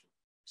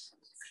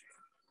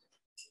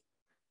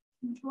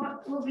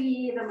 What will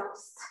be the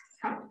most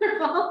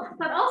comfortable?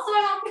 But also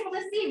I want people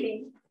to see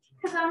me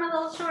because I'm a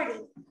little shorty.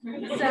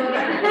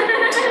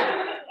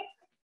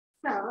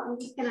 So I'm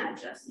just gonna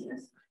adjust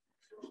this.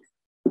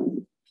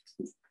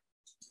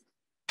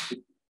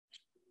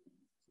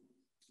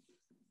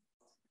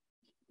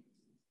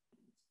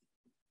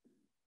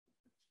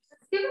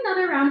 Let's give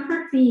another round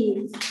for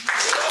fees.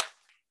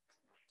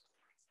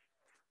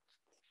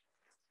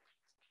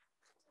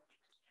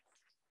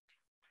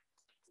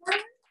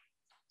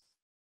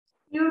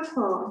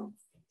 Beautiful.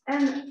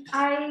 And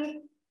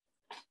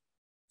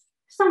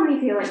so many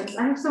feelings.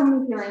 I have so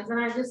many feelings, and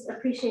I just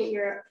appreciate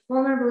your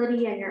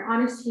vulnerability and your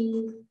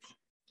honesty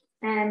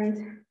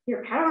and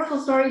your powerful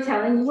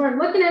storytelling. You weren't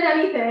looking at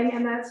anything,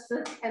 and that's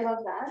just, I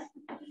love that.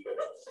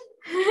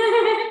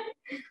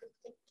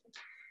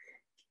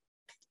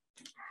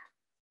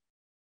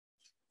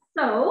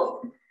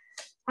 So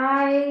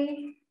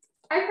I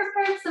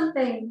prepared some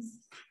things,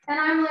 and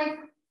I'm like,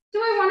 do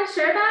I want to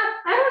share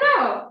that? I don't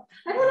know.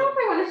 I don't know if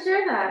I want to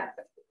share that.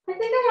 I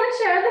think I want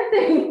to share other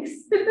things.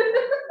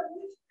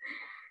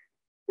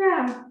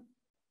 Yeah.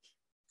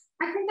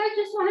 I think I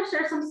just want to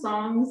share some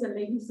songs and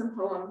maybe some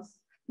poems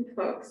with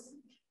folks.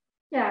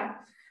 Yeah.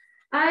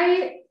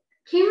 I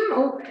came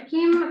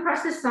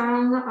across this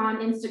song on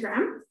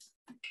Instagram,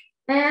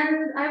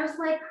 and I was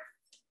like,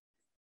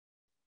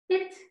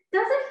 it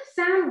doesn't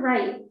sound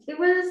right. It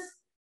was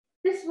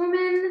this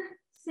woman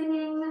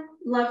singing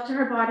love to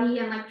her body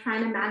and like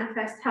trying to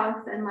manifest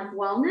health and like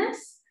wellness.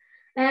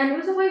 And it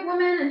was a white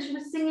woman and she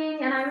was singing,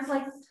 and I was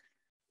like,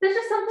 there's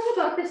just something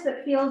about this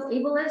that feels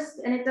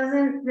ableist and it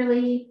doesn't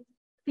really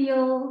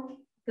feel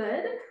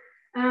good.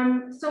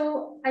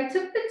 So I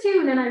took the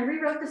tune and I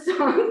rewrote the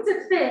song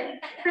to fit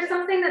for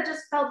something that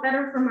just felt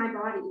better for my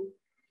body.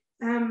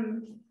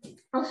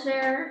 I'll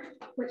share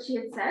what she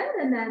had said,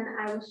 and then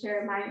I will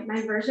share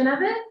my version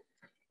of it.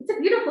 It's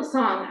a beautiful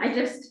song. I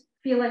just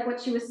feel like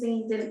what she was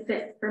singing didn't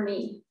fit for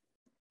me,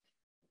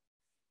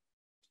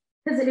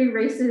 because it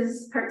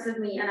erases parts of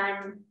me, and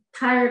I'm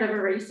tired of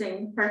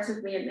erasing parts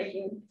of me and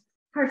making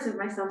parts of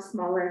myself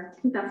smaller.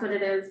 I think that's what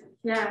it is.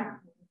 Yeah.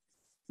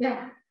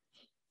 Yeah.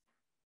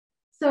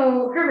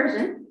 So her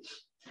version.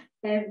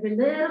 Every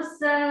little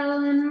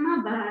cell in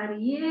my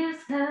body is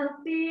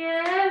healthy.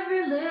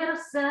 Every little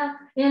cell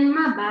in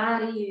my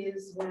body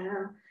is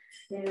well.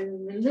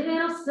 Every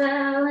little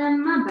cell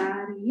in my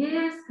body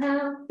is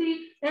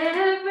healthy.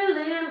 Every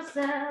little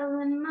cell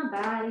in my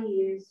body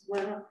is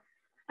well.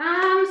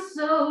 I'm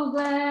so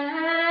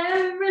glad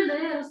every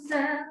little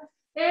cell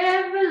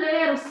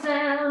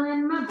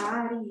in my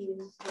body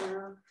is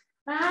well.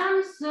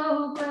 I'm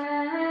so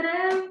glad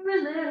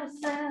every little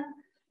cell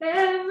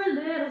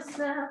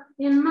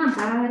in my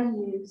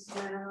body is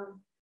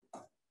well.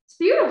 It's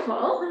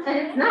beautiful and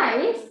it's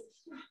nice.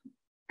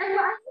 And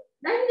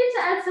I needed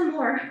to add some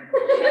more.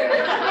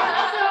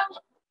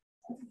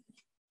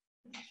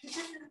 This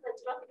is the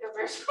Jotika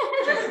version.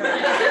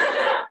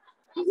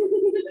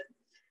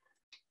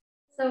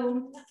 So,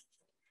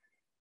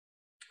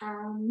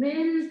 I'm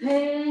in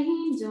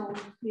pain, don't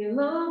feel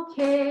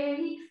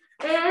okay.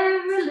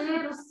 Every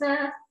little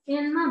cell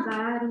in my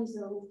body's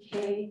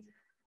okay.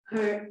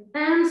 Hurt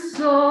and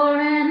sore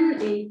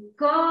and ache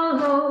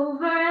all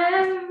over.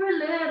 Every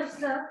little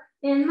cell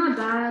in my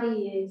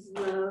body is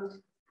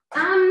loved.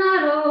 I'm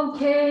not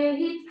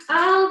okay,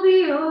 I'll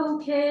be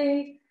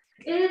okay.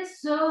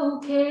 It's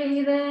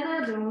okay that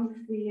I don't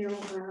feel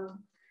well.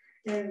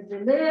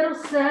 Every little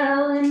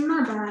cell in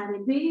my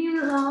body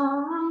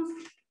belongs.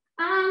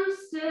 I'm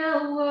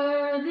still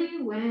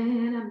worthy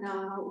when I'm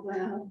not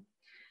well.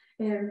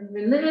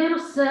 Every little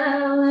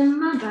cell in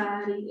my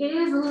body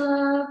is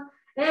loved.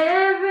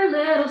 Every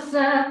little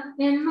cell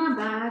in my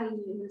body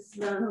is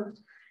loved.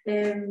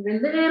 Every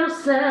little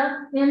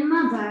cell in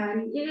my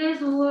body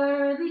is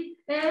worthy.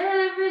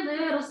 Every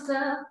little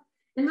cell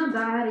in my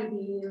body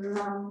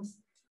belongs.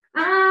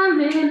 I'm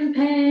in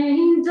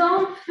pain,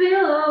 don't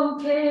feel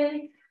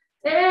okay.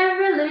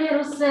 Every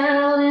little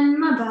cell in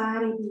my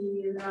body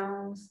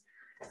belongs.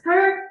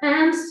 Hurt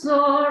and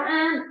sore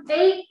and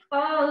ache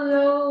all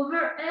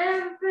over.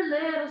 Every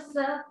little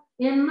cell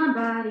in my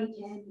body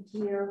can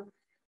heal.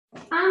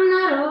 I'm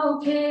not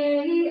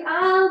okay,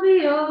 I'll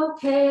be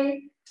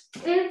okay.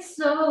 It's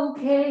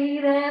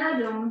okay that I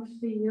don't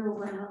feel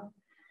well.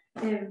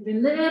 Every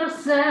little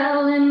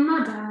cell in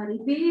my body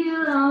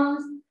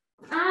belongs.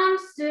 I'm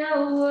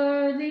still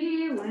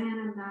worthy when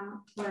I'm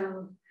not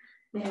well.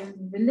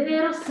 Every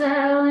little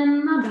cell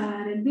in my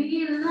body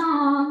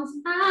belongs.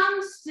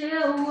 I'm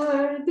still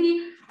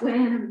worthy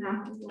when I'm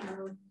not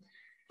well.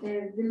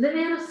 Every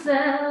little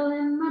cell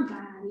in my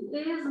body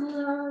is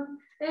loved.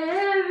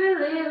 Every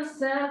little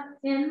cell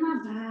in my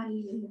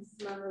body is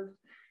loved.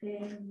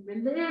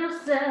 Every little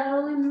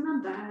cell in my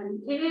body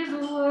is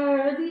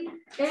worthy.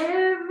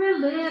 Every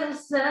little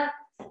cell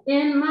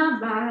in my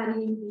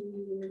body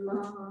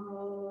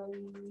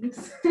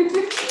belongs.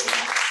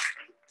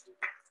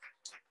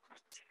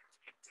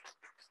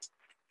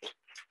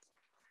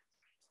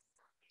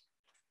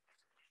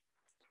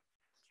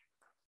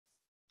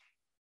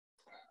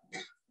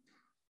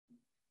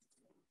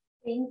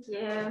 Thank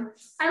you.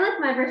 I like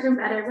my version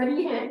better. What do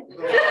you think?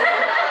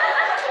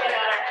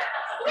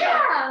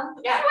 Yeah.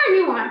 It's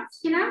more nuanced,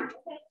 you know?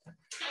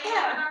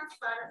 Yeah.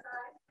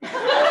 I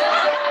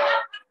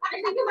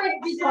think it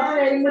might be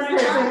tolerating this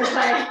person if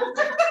I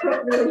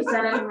put really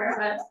said anywhere,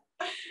 but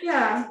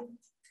yeah.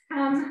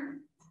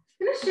 I'm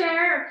gonna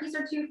share a piece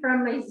or two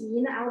from my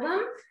zine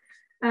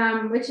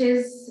album, which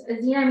is a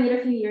zine I made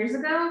a few years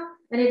ago,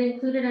 and it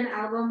included an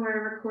album where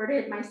I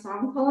recorded my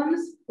song poems,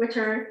 which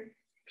are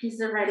pieces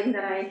of writing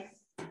that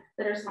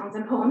are songs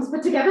and poems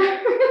put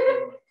together.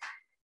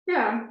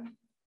 Yeah.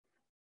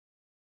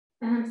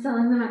 And I'm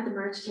selling them at the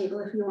merch table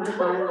if you want to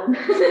buy them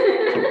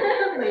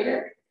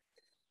later.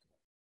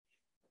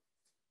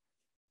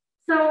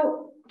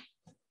 So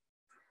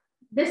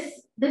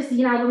this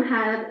zine album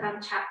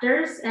had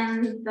chapters,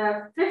 and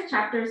the 5th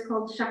chapter is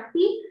called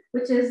Shakti,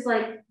 which is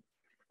like,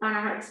 I don't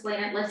know how to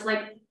explain it, it's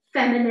like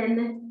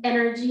feminine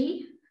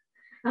energy,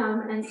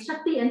 and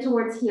Shakti and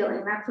towards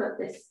healing. That's what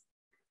this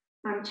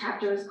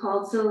chapter is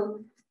called.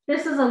 So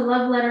this is a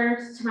love letter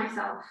to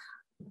myself.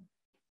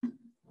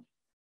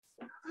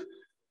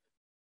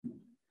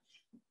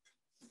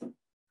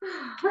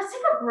 Let's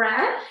take a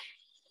breath.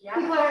 Yeah.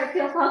 People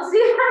feel called to do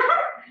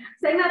that.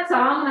 Sing that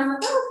song, and I'm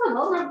like, oh, so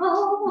vulnerable.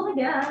 Oh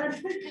my God.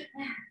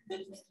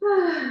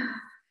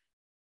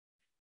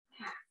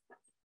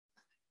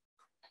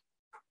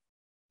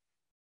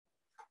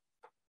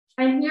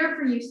 I'm here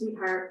for you,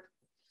 sweetheart,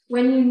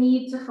 when you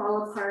need to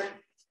fall apart.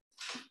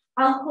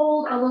 I'll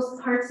hold all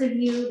those parts of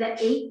you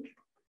that ache.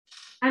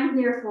 I'm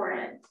here for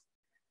it.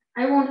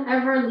 I won't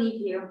ever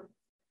leave you.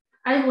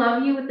 I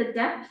love you with the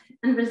depth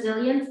and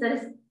resilience that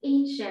is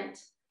ancient,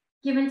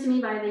 given to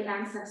me by the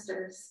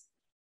ancestors.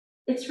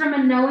 It's from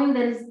a knowing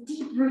that is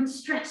deep roots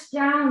stretched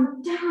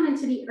down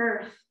into the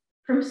earth,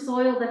 from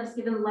soil that has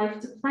given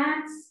life to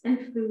plants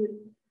and food.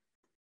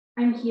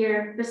 I'm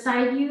here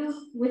beside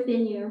you,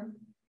 within you.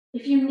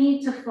 If you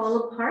need to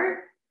fall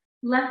apart,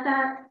 let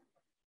that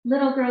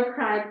little girl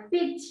cry,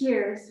 big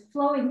tears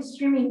flowing,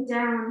 streaming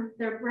down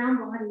their brown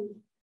body.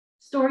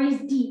 Stories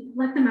deep,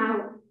 let them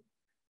out.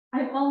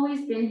 I've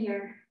always been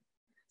here.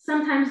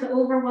 Sometimes the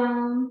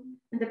overwhelm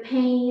and the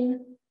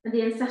pain and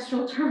the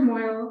ancestral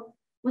turmoil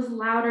was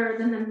louder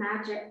than the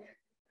magic.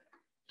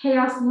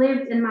 Chaos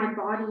lived in my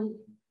body.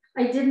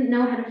 I didn't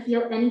know how to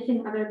feel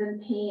anything other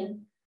than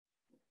pain.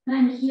 But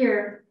I'm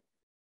here.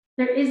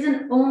 There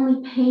isn't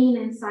only pain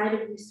inside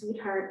of you,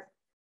 sweetheart.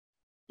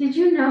 Did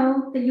you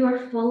know that you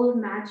are full of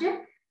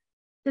magic?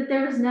 That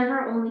there was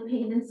never only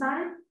pain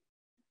inside?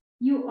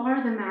 You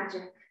are the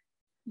magic.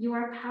 You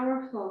are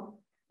powerful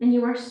and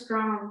you are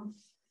strong.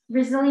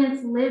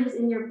 Resilience lives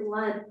in your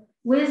blood,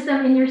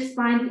 wisdom in your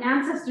spine. The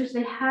ancestors,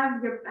 they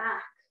have your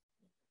back.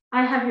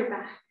 I have your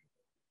back.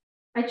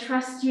 I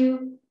trust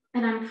you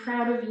and I'm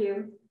proud of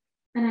you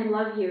and I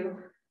love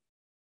you.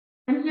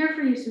 I'm here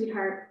for you,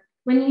 sweetheart.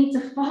 When you need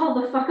to fall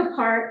the fuck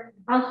apart,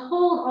 I'll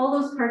hold all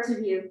those parts of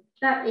you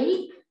that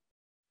ache.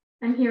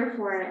 I'm here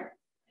for it.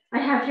 I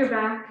have your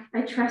back.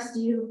 I trust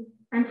you.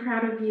 I'm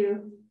proud of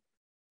you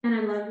and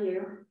I love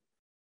you.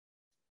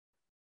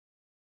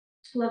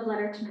 Love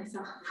letter to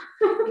myself.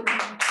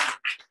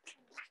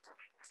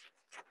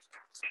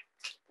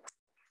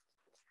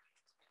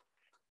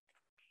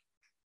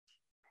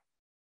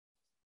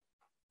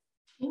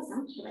 What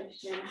else should I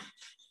share?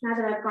 Now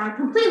that I've gone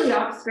completely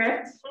off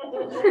script.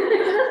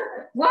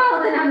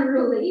 Wild and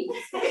unruly.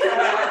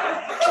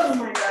 Oh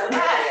my God.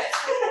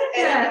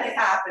 Yes. It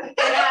happened.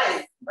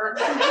 Yes. Love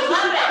it.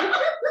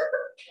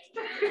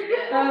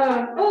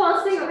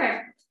 I'll sing. Okay.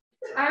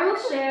 I will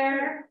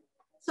share.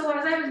 So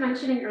as I was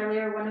mentioning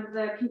earlier, one of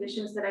the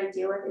conditions that I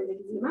deal with is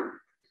eczema.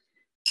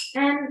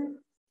 And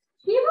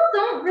people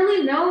don't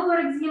really know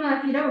about eczema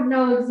if you don't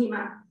know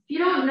eczema. If you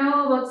don't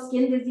know about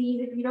skin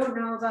disease, if you don't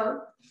know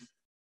about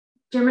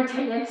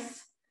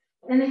dermatitis,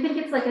 and they think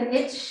it's like an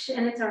itch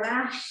and it's a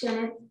rash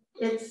and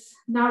it's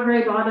not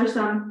very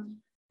bothersome.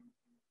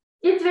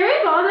 It's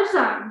very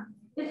bothersome.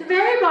 It's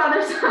very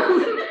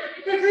bothersome.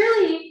 It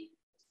really,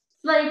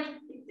 like,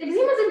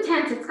 eczema is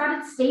intense. It's got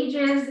its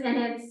stages and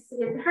it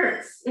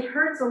hurts. It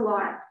hurts a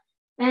lot.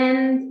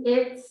 And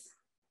they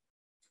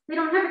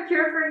don't have a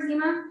cure for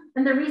eczema.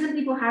 And the reason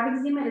people have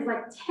eczema is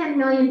like 10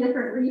 million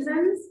different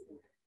reasons.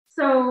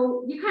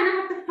 So you kind of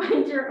have to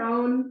find your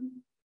own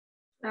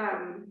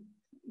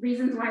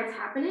reasons why it's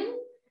happening.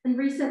 And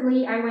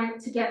recently I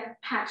went to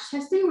get patch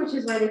testing, which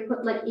is where they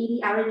put like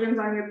 80 allergens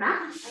on your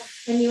back.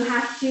 And you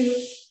have to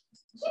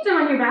keep them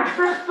on your back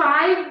for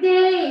 5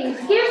 days.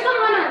 Give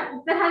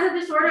someone that has a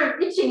disorder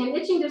of itching, an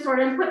itching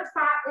disorder, and put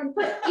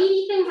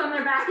 80 things on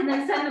their back and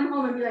then send them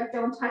home and be like,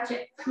 don't touch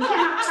it. You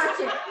cannot touch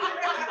it.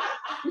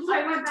 And so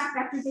I went back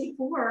after day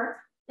 4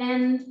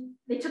 and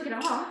they took it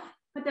off,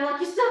 but they're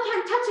like, you still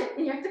can't touch it.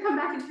 And you have to come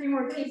back in 3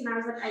 more days. And I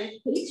was like, I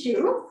hate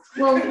you.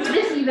 Will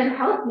this even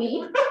help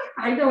me?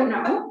 I don't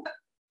know.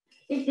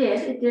 It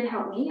did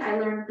help me. I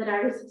learned that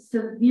I was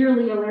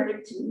severely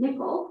allergic to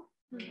nickel,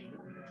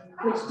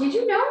 which, did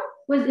you know,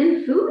 was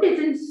in food? It's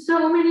in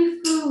so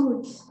many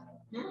foods.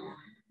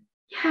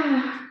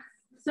 Yeah.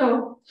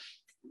 So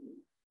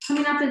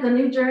coming up is a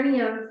new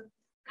journey of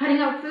cutting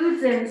out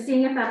foods and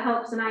seeing if that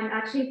helps. And I'm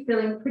actually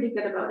feeling pretty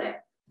good about it,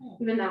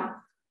 even though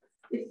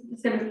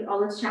it's going to be all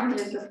those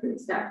challenges with food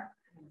stuff.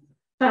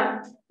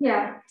 But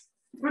yeah,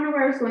 I don't know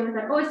where I was going with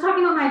that. Oh, I was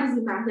talking about my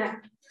eczema, yeah.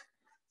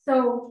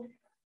 So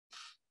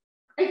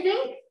I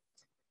think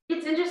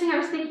it's interesting. I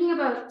was thinking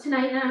about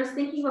tonight, and I was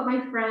thinking about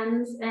my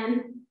friends,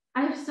 and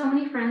I have so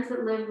many friends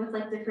that live with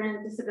like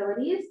different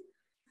disabilities.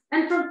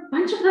 And for a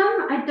bunch of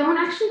them, I don't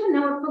actually even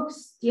know what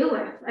folks deal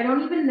with. I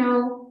don't even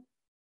know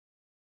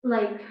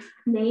like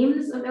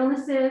names of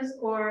illnesses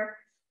or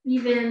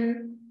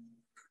even,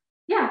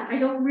 yeah, I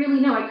don't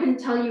really know. I couldn't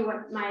tell you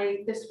what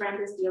this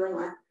friend is dealing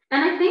with.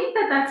 And I think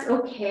that that's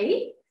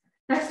okay.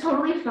 That's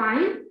totally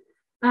fine.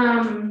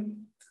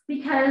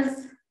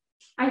 Because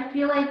I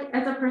feel like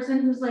as a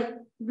person who's like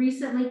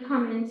recently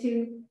come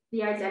into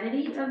the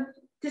identity of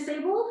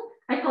disabled,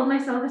 I called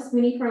myself a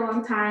spoonie for a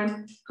long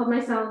time, called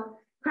myself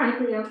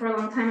chronically ill for a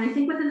long time. And I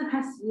think within the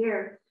past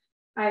year,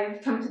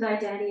 I've come to the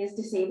identity as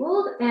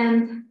disabled.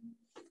 And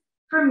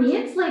for me,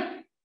 it's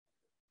like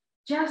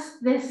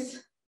just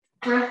this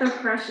breath of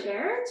fresh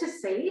air to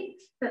say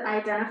that I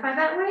identify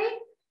that way.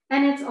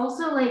 And it's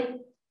also like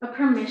a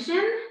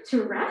permission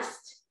to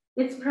rest.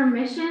 It's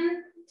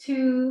permission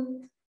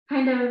to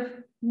kind of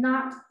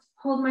not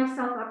hold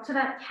myself up to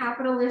that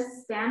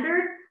capitalist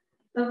standard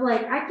of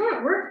like, I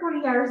can't work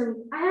 40 hours a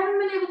week. I haven't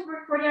been able to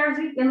work 40 hours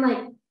a week in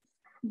like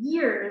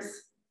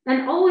years,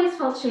 and always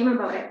felt shame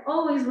about it.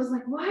 Always was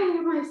like, why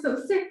am I so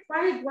sick?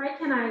 Why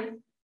can I,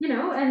 you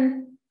know?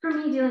 And for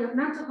me, dealing with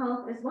mental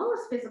health as well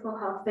as physical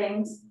health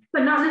things,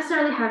 but not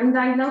necessarily having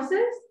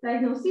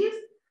diagnoses.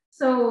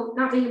 So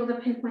not being able to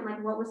pinpoint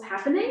like what was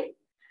happening.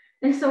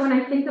 And so when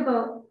I think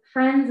about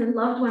friends and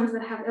loved ones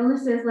that have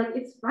illnesses, like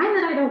it's fine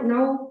that I don't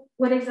know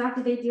what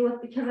exactly they deal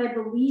with because I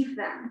believe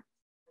them.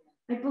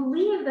 I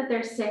believe that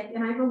they're sick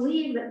and I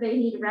believe that they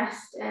need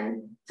rest,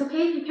 and it's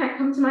okay if you can't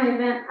come to my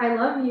event. I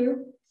love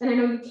you and I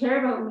know you care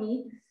about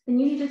me, and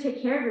you need to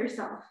take care of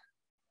yourself.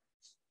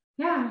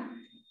 Yeah.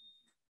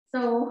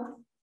 So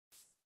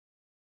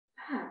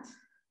let's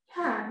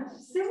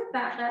just sit with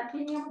that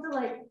being able to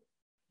like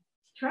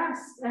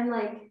trust and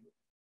like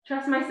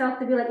trust myself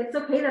to be like, it's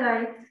okay that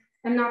I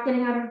am not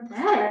getting out of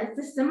bed. It's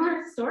a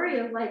similar story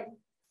of like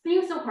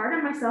being so hard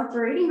on myself,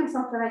 berating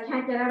myself that I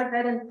can't get out of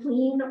bed and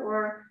clean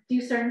or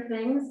do certain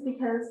things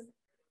because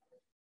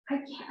I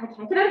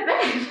can't get out of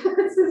bed.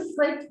 It's just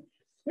like,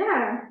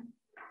 yeah.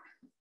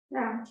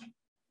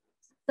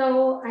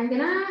 So I'm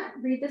gonna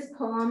read this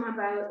poem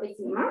about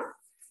eczema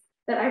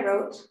that I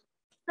wrote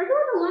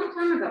a long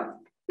time ago.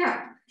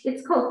 Yeah,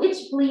 it's called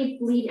Itch, Bleed,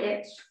 Bleed,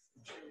 Itch.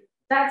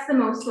 That's the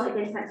most like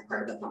intense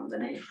part of the poem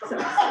tonight. So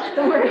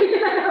don't worry.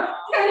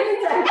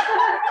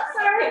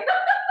 Sorry.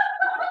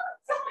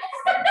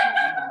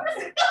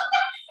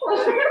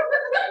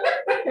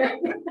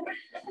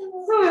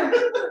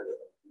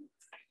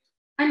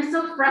 I'm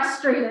so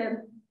frustrated.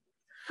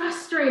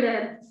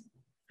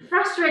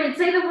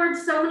 Say the word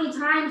so many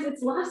times,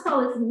 it's lost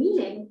all its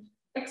meaning.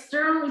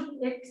 External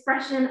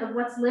expression of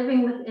what's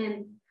living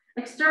within.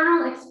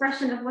 External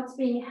expression of what's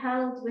being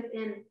held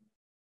within.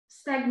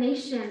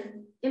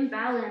 Stagnation,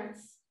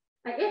 imbalance.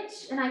 I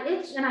itch and I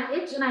itch and I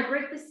itch and I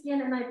break the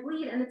skin and I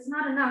bleed and it's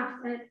not enough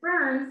and it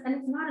burns and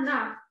it's not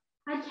enough.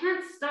 I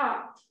can't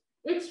stop.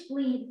 Itch,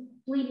 bleed,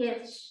 bleed,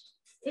 itch.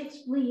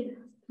 Itch, bleed,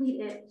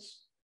 bleed, itch.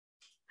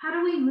 How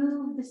do we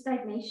move the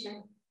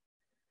stagnation?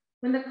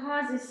 When the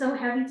cause is so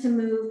heavy to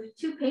move,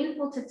 too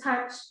painful to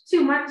touch,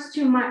 too much,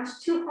 too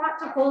hot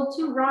to hold,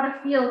 too raw to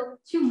feel,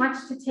 too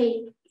much to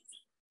take.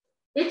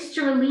 Itch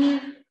to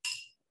relieve,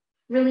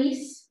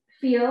 release,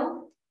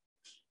 feel.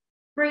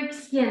 Break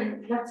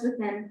skin, what's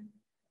within?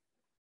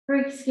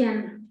 Break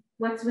skin,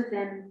 what's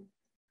within?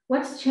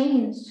 What's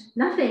changed?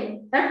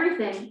 Nothing,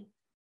 everything.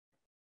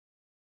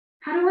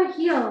 How do I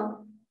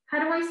heal? How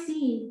do I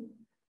see?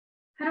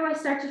 How do I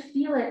start to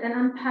feel it and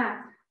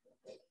unpack?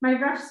 My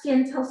rough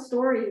skin tells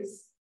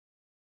stories.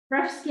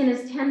 Rough skin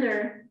is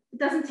tender. It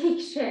doesn't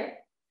take shit.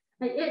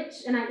 I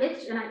itch and I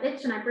itch and I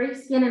itch and I break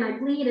skin and I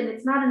bleed and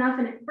it's not enough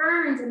and it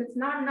burns and it's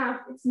not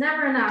enough. It's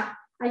never enough.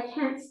 I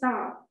can't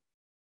stop.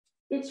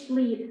 Itch,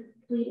 bleed,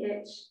 bleed,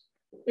 itch.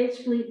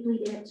 Itch, bleed,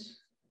 bleed, itch.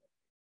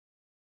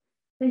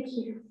 Thank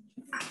you.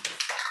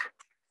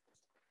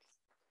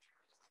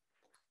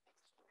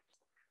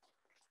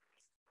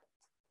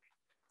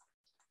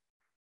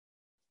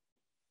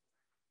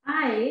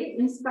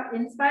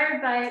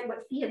 Inspired by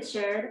what Fee had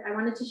shared, I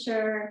wanted to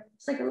share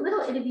just like a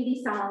little itty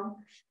bitty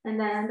song, and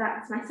then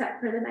that's my set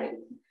for the night.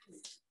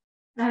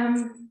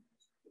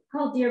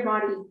 Called Dear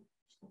Body.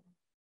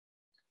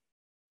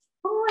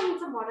 Oh, I need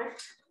some water.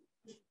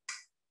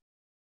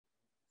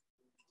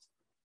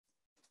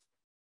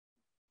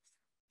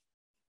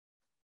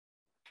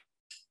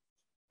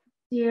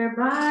 Dear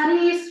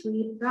body,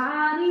 sweet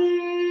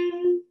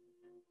body,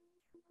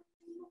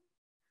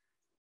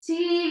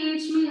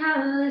 teach me how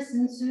to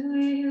listen to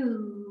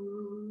you.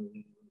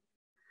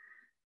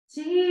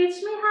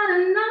 Teach me how to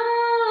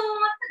know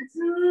what to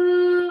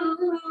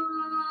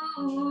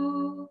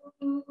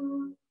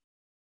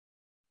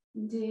do.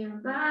 Dear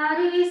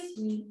body,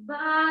 sweet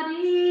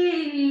body,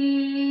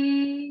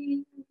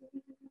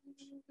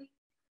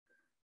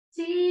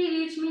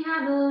 teach me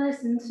how to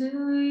listen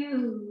to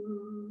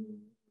you.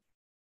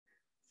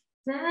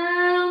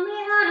 Tell me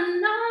how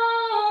to know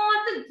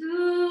what to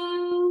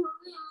do.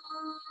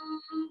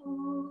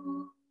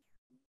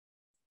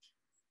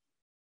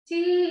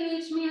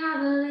 Teach me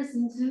how to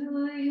listen to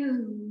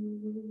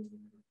you.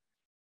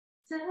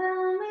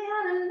 Tell me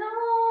how to know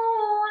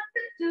what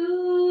to do.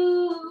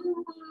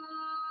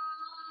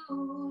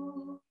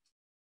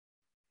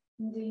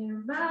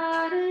 Dear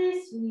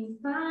body,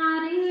 sweet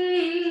body.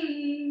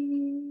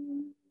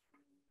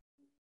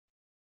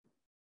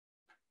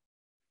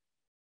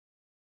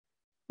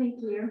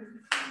 Thank you.